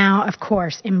 So now, of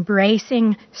course,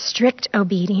 embracing strict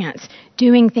obedience,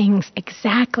 doing things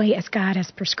exactly as God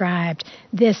has prescribed,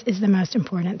 this is the most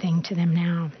important thing to them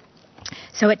now.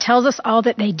 So it tells us all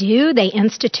that they do. They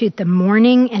institute the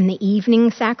morning and the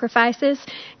evening sacrifices.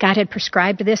 God had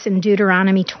prescribed this in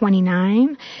Deuteronomy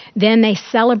 29. Then they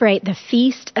celebrate the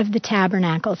Feast of the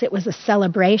Tabernacles. It was a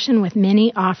celebration with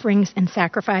many offerings and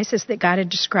sacrifices that God had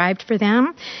described for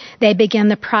them. They begin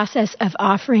the process of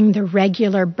offering the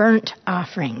regular burnt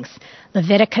offerings.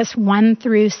 Leviticus 1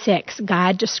 through 6,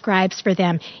 God describes for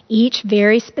them each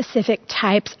very specific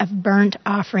types of burnt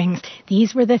offerings.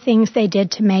 These were the things they did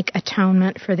to make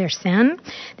atonement for their sin.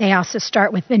 They also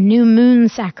start with the new moon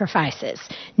sacrifices.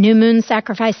 New moon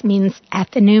sacrifice means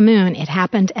at the new moon. It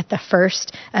happened at the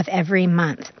first of every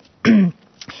month.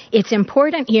 It's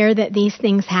important here that these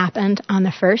things happened on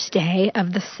the first day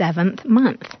of the 7th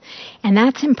month. And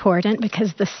that's important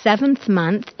because the 7th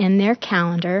month in their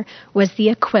calendar was the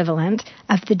equivalent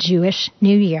of the Jewish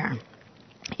New Year.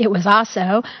 It was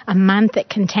also a month that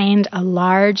contained a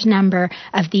large number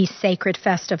of these sacred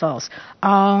festivals,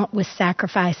 all with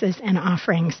sacrifices and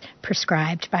offerings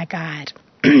prescribed by God.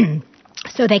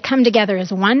 So they come together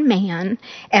as one man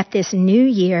at this new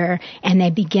year, and they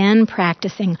begin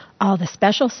practicing all the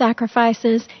special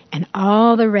sacrifices and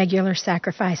all the regular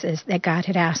sacrifices that God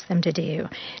had asked them to do.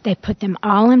 They put them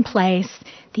all in place.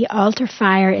 The altar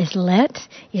fire is lit.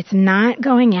 It's not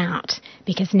going out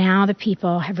because now the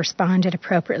people have responded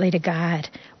appropriately to God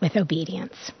with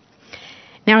obedience.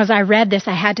 Now, as I read this,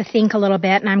 I had to think a little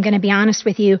bit, and I'm going to be honest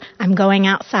with you, I'm going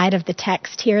outside of the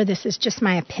text here. This is just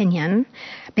my opinion.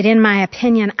 But in my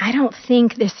opinion, I don't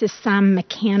think this is some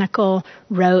mechanical,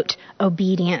 rote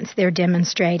obedience they're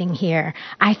demonstrating here.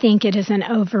 I think it is an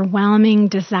overwhelming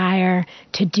desire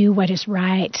to do what is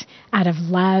right out of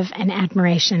love and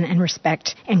admiration and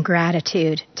respect and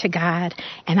gratitude to God.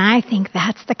 And I think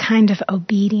that's the kind of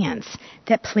obedience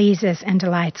that pleases and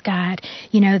delights God.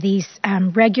 You know, these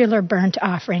regular burnt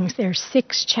offerings, there are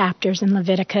 6 chapters in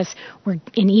Leviticus where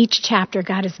in each chapter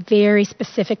God is very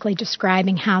specifically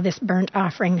describing how this burnt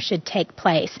offering should take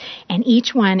place. And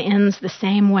each one ends the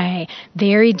same way.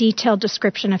 Very detailed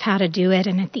description of how to do it.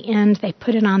 And at the end, they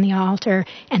put it on the altar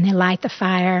and they light the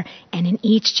fire. And in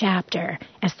each chapter,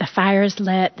 as the fire is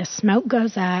lit, the smoke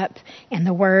goes up and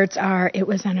the words are, it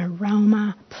was an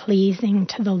aroma pleasing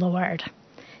to the Lord.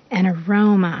 An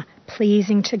aroma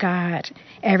pleasing to God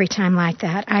every time like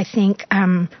that. I think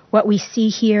what we see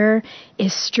here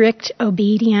is strict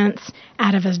obedience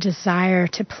out of a desire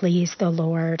to please the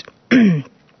Lord.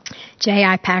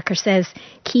 J.I. Packer says,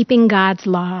 keeping God's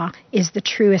law is the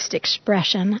truest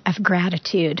expression of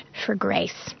gratitude for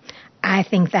grace. I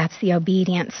think that's the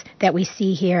obedience that we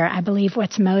see here. I believe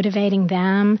what's motivating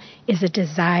them is a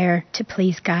desire to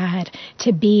please God,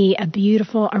 to be a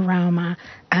beautiful aroma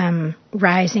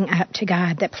rising up to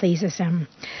God that pleases Him.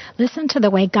 Listen to the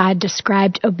way God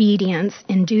described obedience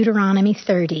in Deuteronomy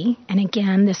 30. And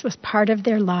again, this was part of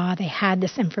their law. They had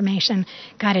this information.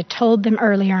 God had told them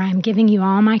earlier, I'm giving you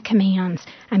all my commands.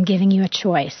 I'm giving you a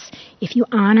choice. If you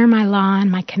honor my law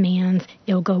and my commands,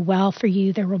 it'll go well for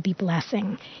you. There will be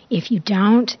blessing. If you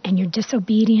don't, and you're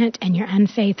disobedient, and you're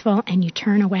unfaithful, and you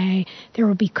turn away, there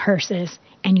will be curses,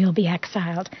 and you'll be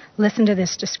exiled. Listen to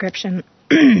this description.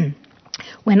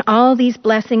 When all these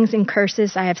blessings and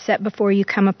curses I have set before you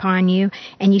come upon you,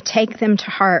 and you take them to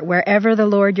heart wherever the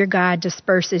Lord your God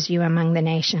disperses you among the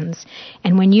nations,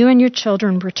 and when you and your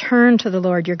children return to the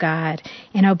Lord your God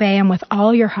and obey Him with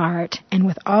all your heart and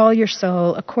with all your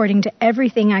soul according to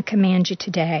everything I command you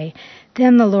today,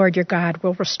 then the Lord your God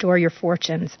will restore your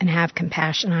fortunes and have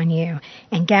compassion on you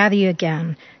and gather you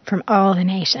again from all the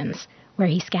nations where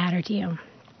He scattered you.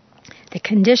 The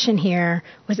condition here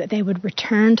was that they would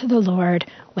return to the Lord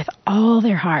with all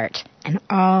their heart and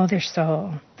all their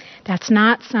soul. That's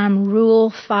not some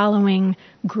rule-following,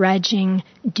 grudging,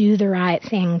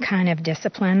 do-the-right-thing kind of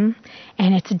discipline,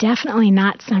 and it's definitely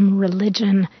not some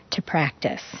religion to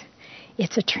practice.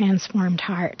 It's a transformed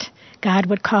heart. God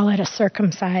would call it a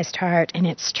circumcised heart, and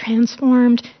it's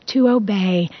transformed to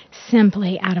obey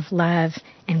simply out of love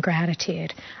and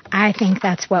gratitude. I think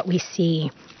that's what we see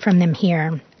from them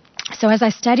here. So as I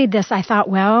studied this, I thought,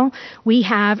 well, we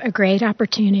have a great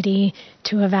opportunity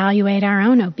to evaluate our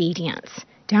own obedience,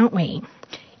 don't we?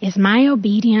 Is my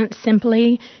obedience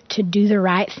simply to do the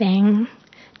right thing,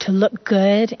 to look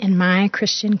good in my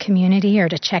Christian community, or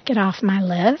to check it off my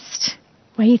list?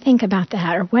 What do you think about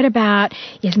that? Or what about,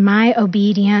 is my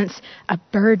obedience a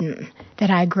burden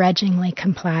that I grudgingly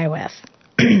comply with?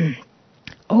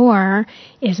 Or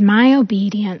is my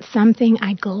obedience something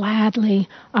I gladly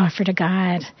offer to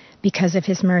God because of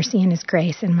His mercy and His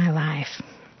grace in my life?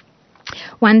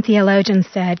 One theologian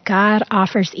said, God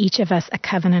offers each of us a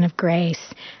covenant of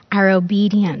grace. Our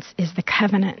obedience is the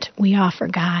covenant we offer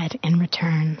God in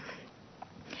return.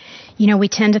 You know, we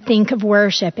tend to think of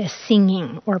worship as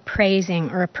singing or praising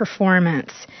or a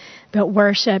performance. But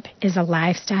worship is a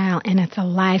lifestyle, and it's a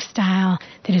lifestyle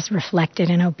that is reflected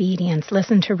in obedience.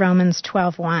 Listen to Romans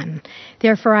 12:1.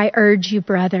 Therefore I urge you,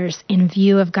 brothers, in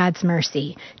view of God's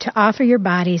mercy, to offer your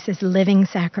bodies as living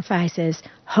sacrifices,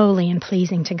 holy and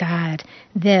pleasing to God.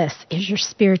 This is your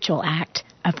spiritual act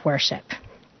of worship.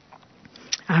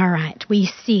 All right, we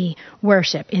see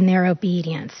worship in their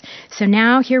obedience. So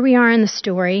now here we are in the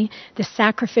story. The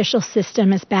sacrificial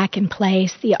system is back in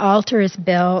place. The altar is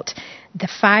built. The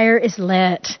fire is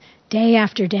lit. Day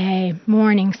after day,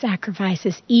 morning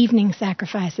sacrifices, evening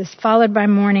sacrifices, followed by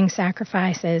morning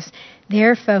sacrifices.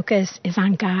 Their focus is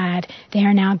on God. They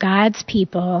are now God's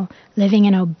people, living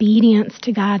in obedience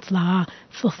to God's law,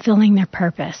 fulfilling their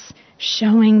purpose,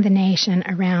 showing the nation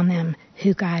around them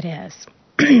who God is.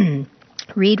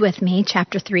 Read with me,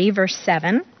 chapter 3, verse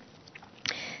 7.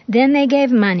 Then they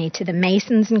gave money to the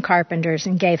masons and carpenters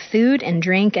and gave food and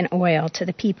drink and oil to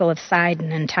the people of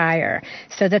Sidon and Tyre,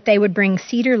 so that they would bring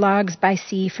cedar logs by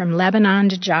sea from Lebanon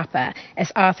to Joppa,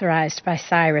 as authorized by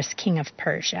Cyrus, king of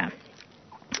Persia.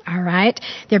 All right.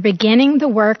 They're beginning the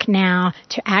work now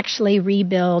to actually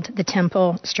rebuild the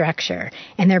temple structure,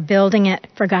 and they're building it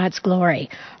for God's glory.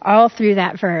 All through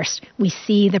that verse, we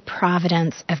see the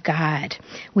providence of God.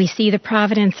 We see the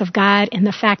providence of God in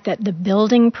the fact that the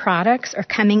building products are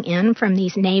coming in from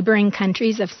these neighboring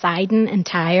countries of Sidon and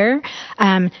Tyre,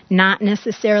 not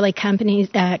necessarily countries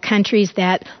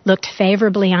that looked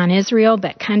favorably on Israel,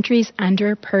 but countries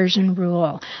under Persian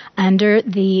rule, under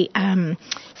the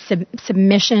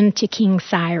submission to King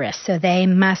Cyrus. So they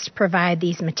must provide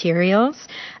these materials.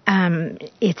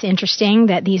 It's interesting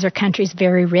that these are countries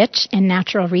very rich in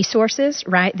natural resources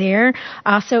right there.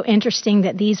 Also interesting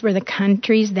that these were the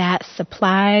countries that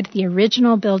supplied the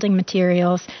original building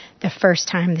materials the first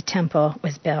time the temple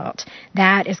was built.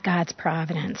 That is God's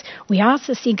providence. We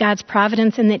also see God's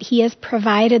providence in that He has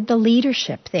provided the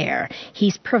leadership there.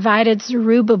 He's provided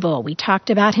Zerubbabel. We talked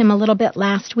about him a little bit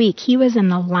last week. He was in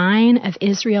the line of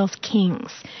Israel's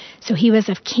kings. So he was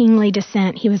of kingly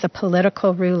descent. He was a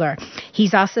political ruler.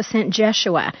 He's also sent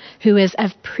Jeshua, who is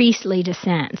of priestly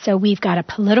descent. So we've got a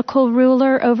political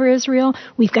ruler over Israel.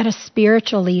 We've got a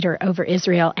spiritual leader over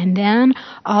Israel. And then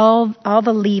all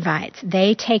the Levites,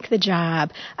 they take the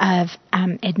job of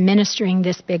administering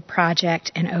this big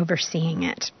project and overseeing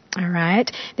it. All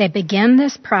right. They begin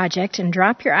this project, and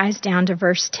drop your eyes down to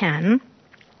verse 10.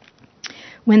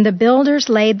 When the builders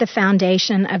laid the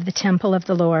foundation of the temple of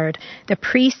the Lord, the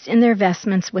priests in their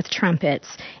vestments with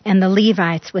trumpets, and the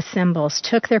Levites with cymbals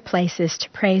took their places to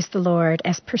praise the Lord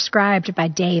as prescribed by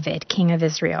David, king of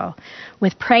Israel.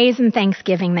 With praise and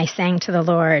thanksgiving they sang to the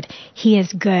Lord, "He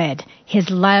is good. His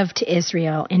love to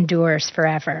Israel endures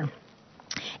forever."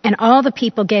 And all the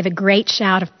people gave a great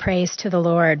shout of praise to the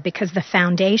Lord, because the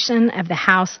foundation of the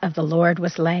house of the Lord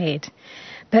was laid.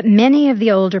 But many of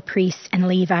the older priests and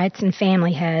Levites and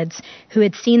family heads who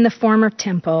had seen the former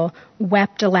temple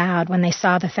wept aloud when they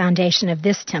saw the foundation of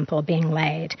this temple being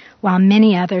laid, while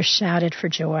many others shouted for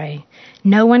joy.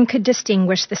 No one could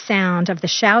distinguish the sound of the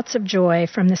shouts of joy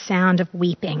from the sound of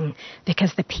weeping,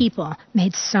 because the people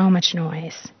made so much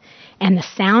noise. And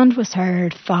the sound was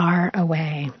heard far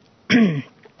away.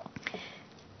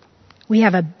 We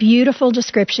have a beautiful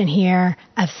description here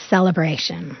of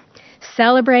celebration.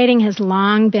 Celebrating has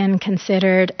long been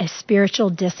considered a spiritual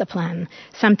discipline,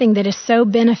 something that is so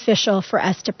beneficial for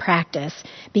us to practice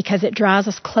because it draws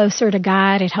us closer to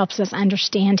God. It helps us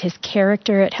understand His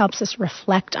character. It helps us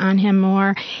reflect on Him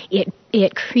more.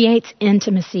 It creates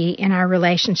intimacy in our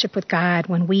relationship with God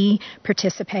when we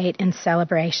participate in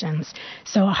celebrations.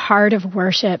 So a heart of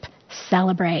worship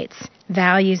celebrates,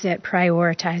 values it,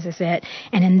 prioritizes it.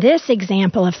 And in this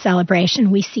example of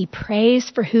celebration, we see praise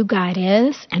for who God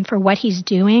is and for what He's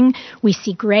doing. We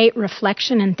see great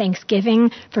reflection and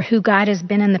thanksgiving for who God has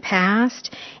been in the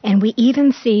past. And we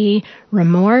even see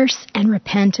remorse and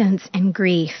repentance and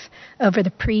grief over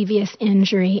the previous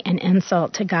injury and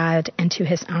insult to God and to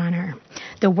His honor.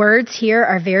 The words here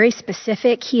are very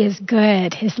specific. He is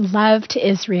good. His love to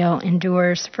Israel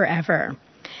endures forever.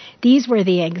 These were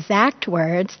the exact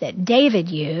words that David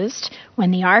used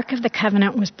when the Ark of the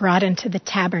Covenant was brought into the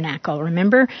tabernacle.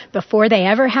 Remember, before they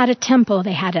ever had a temple,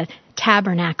 they had a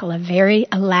tabernacle, a very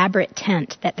elaborate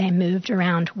tent that they moved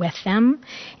around with them.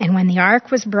 And when the ark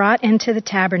was brought into the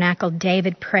tabernacle,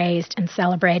 David praised and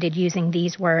celebrated using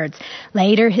these words.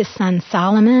 Later, his son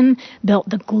Solomon built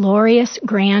the glorious,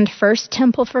 grand first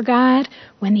temple for God.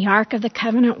 When the Ark of the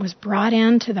Covenant was brought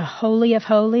into the Holy of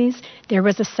Holies, there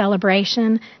was a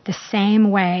celebration the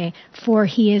same way, for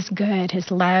He is good.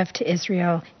 His love to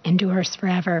Israel endures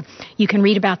forever. You can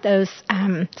read about those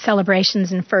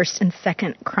celebrations in 1st and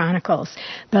 2nd Chronicles.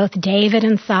 Both David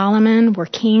and Solomon were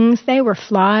kings. They were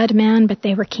flawed men, but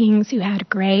they were kings who had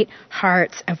great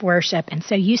hearts of worship. And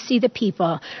so you see the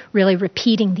people really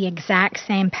repeating the exact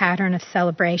same pattern of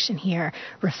celebration here,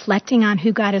 reflecting on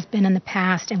who God has been in the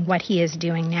past and what He is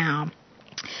doing now.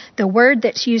 The word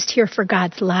that's used here for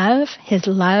God's love, His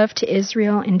love to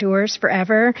Israel endures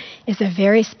forever, is a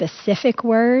very specific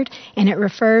word, and it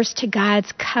refers to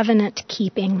God's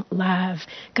covenant-keeping love,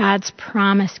 God's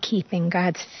promise-keeping,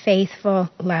 God's faithful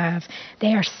love.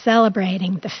 They are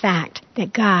celebrating the fact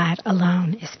that God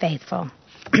alone is faithful.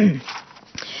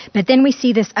 But then we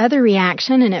see this other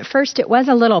reaction, and at first it was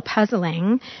a little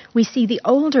puzzling. We see the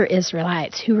older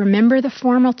Israelites who remember the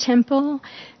formal temple.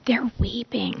 They're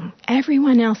weeping.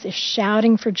 Everyone else is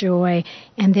shouting for joy,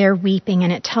 and they're weeping,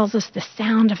 and it tells us the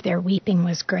sound of their weeping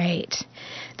was great.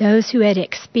 Those who had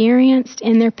experienced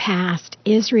in their past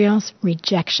Israel's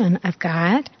rejection of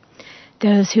God,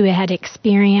 those who had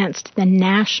experienced the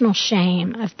national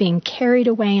shame of being carried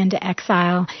away into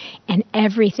exile and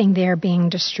everything there being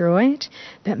destroyed.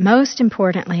 But most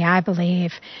importantly, I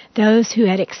believe, those who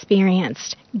had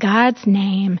experienced God's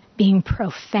name being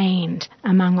profaned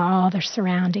among all the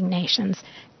surrounding nations,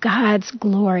 God's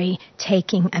glory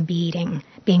taking a beating,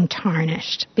 being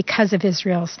tarnished because of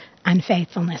Israel's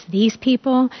unfaithfulness. These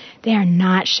people, they are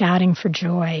not shouting for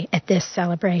joy at this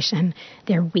celebration.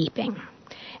 They're weeping.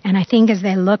 And I think as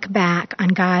they look back on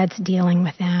God's dealing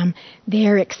with them,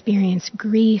 they're experiencing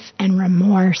grief and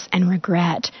remorse and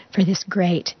regret for this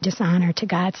great dishonor to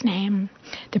God's name.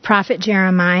 The prophet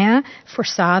Jeremiah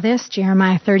foresaw this.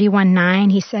 Jeremiah 31:9,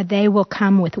 he said, "They will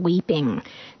come with weeping.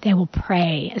 They will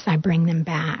pray as I bring them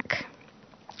back."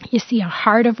 You see, a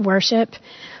heart of worship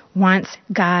wants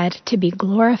God to be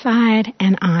glorified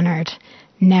and honored,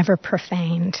 never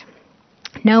profaned.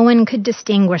 No one could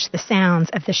distinguish the sounds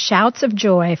of the shouts of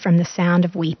joy from the sound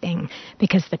of weeping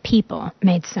because the people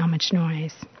made so much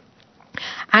noise.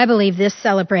 I believe this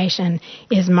celebration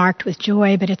is marked with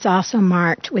joy, but it's also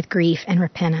marked with grief and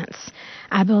repentance.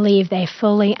 I believe they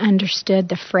fully understood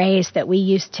the phrase that we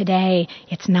use today,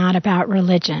 it's not about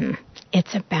religion,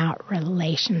 it's about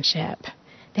relationship.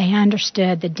 They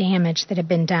understood the damage that had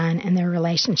been done in their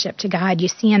relationship to God. You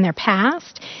see, in their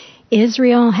past,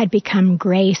 Israel had become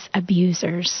grace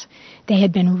abusers. They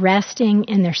had been resting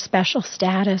in their special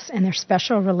status and their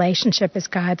special relationship as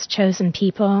God's chosen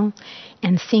people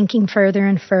and sinking further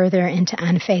and further into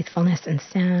unfaithfulness and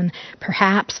sin,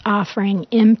 perhaps offering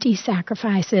empty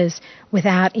sacrifices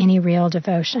without any real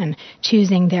devotion,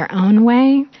 choosing their own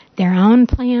way, their own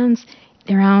plans,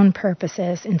 their own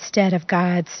purposes instead of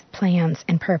God's plans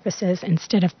and purposes,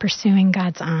 instead of pursuing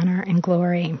God's honor and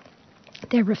glory.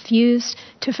 They refused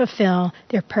to fulfill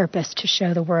their purpose to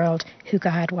show the world who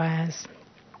God was.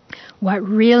 What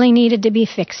really needed to be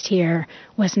fixed here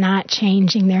was not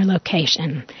changing their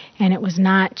location, and it was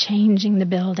not changing the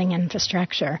building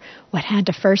infrastructure. What had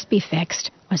to first be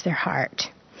fixed was their heart.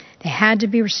 They had to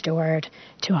be restored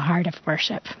to a heart of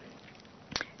worship.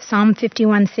 Psalm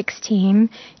 51:16,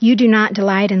 "You do not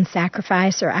delight in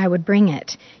sacrifice, or I would bring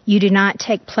it. You do not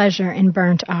take pleasure in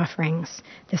burnt offerings.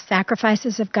 The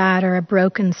sacrifices of God are a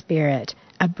broken spirit,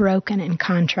 a broken and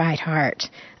contrite heart.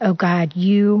 O God,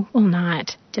 you will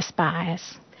not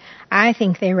despise." I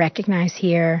think they recognize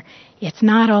here it's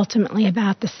not ultimately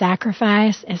about the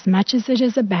sacrifice as much as it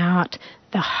is about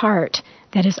the heart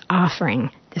that is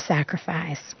offering the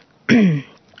sacrifice.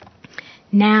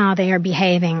 Now they are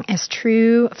behaving as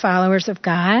true followers of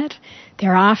God.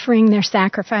 They're offering their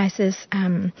sacrifices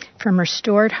from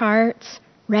restored hearts,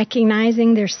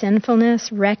 recognizing their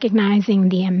sinfulness, recognizing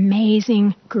the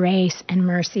amazing grace and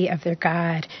mercy of their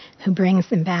God who brings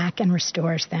them back and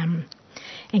restores them.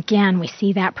 Again, we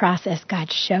see that process,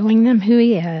 God showing them who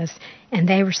He is, and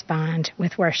they respond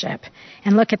with worship.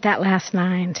 And look at that last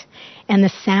line. "And the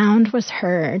sound was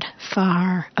heard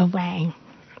far away."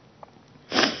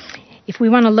 If we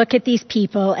want to look at these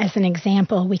people as an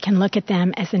example, we can look at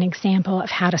them as an example of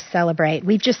how to celebrate.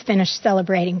 We've just finished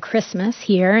celebrating Christmas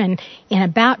here, and in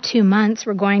about 2 months,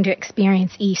 we're going to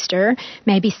experience Easter.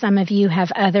 Maybe some of you have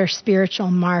other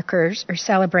spiritual markers or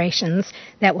celebrations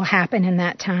that will happen in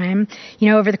that time. You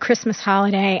know, over the Christmas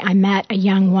holiday, I met a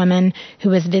young woman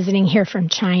who was visiting here from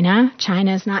China.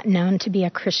 China is not known to be a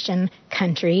Christian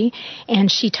country,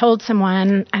 and she told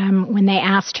someone when they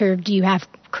asked her, "Do you have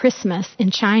Christmas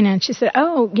in China?" And she said,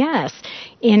 "Oh, yes.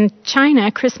 In China,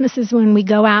 Christmas is when we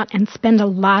go out and spend a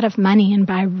lot of money and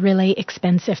buy really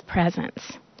expensive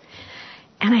presents."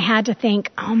 And I had to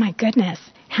think, oh my goodness,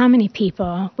 how many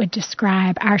people would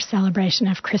describe our celebration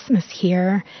of Christmas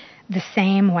here the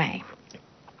same way?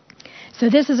 So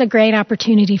this is a great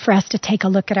opportunity for us to take a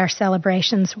look at our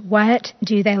celebrations. What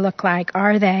do they look like?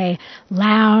 Are they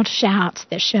loud shouts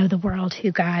that show the world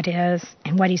who God is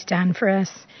and what He's done for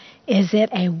us? Is it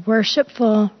a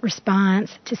worshipful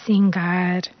response to seeing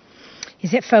God?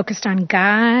 Is it focused on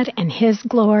God and His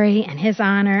glory and His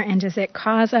honor? And does it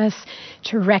cause us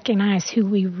to recognize who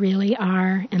we really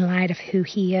are in light of who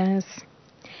He is?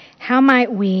 How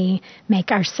might we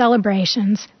make our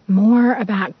celebrations more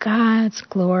about God's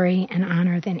glory and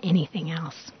honor than anything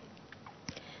else?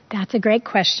 That's a great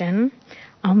question.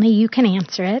 Only you can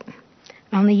answer it.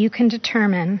 Only you can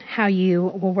determine how you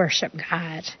will worship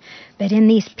God. But in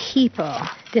these people,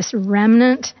 this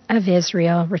remnant of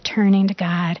Israel returning to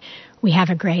God, we have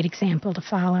a great example to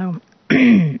follow.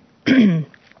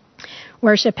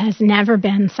 Worship has never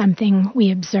been something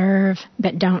we observe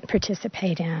but don't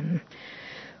participate in.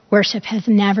 Worship has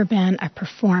never been a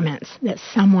performance that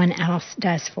someone else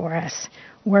does for us.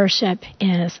 Worship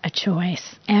is a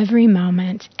choice. Every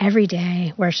moment, every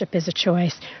day, worship is a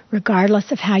choice,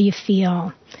 regardless of how you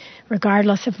feel,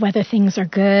 regardless of whether things are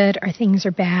good or things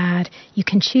are bad. You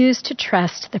can choose to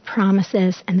trust the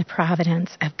promises and the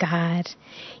providence of God.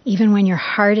 Even when your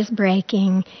heart is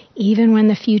breaking, even when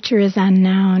the future is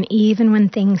unknown, even when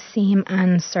things seem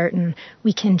uncertain,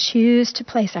 we can choose to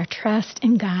place our trust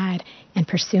in God and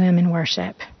pursue Him in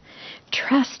worship,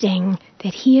 trusting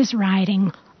that He is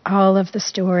writing all of the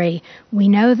story. We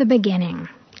know the beginning.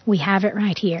 We have it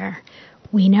right here.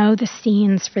 We know the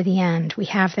scenes for the end. We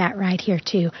have that right here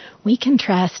too. We can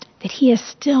trust that He is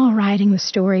still writing the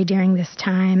story during this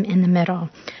time in the middle.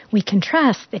 We can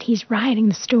trust that He's writing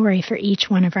the story for each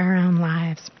one of our own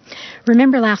lives.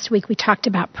 Remember last week we talked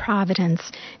about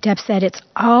providence. Deb said it's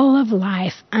all of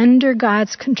life under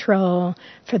God's control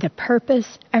for the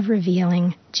purpose of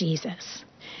revealing Jesus.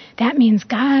 That means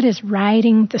God is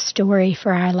writing the story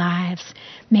for our lives,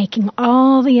 making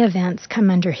all the events come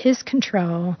under His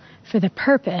control for the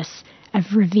purpose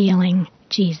of revealing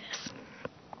Jesus.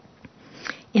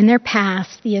 In their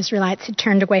past, the Israelites had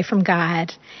turned away from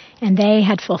God, and they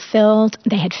had failed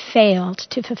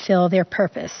to fulfill their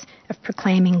purpose of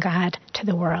proclaiming God to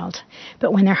the world.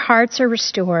 But when their hearts are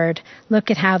restored,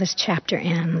 look at how this chapter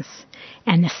ends.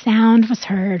 And the sound was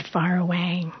heard far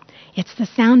away. It's the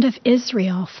sound of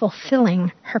Israel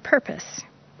fulfilling her purpose.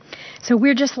 So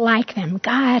we're just like them.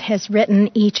 God has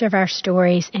written each of our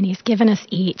stories, and He's given us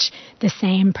each the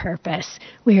same purpose.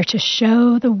 We are to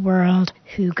show the world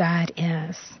who God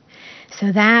is.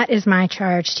 So that is my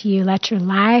charge to you. Let your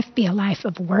life be a life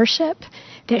of worship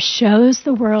that shows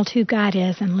the world who God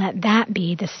is, and let that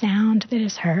be the sound that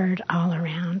is heard all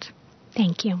around.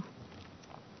 Thank you.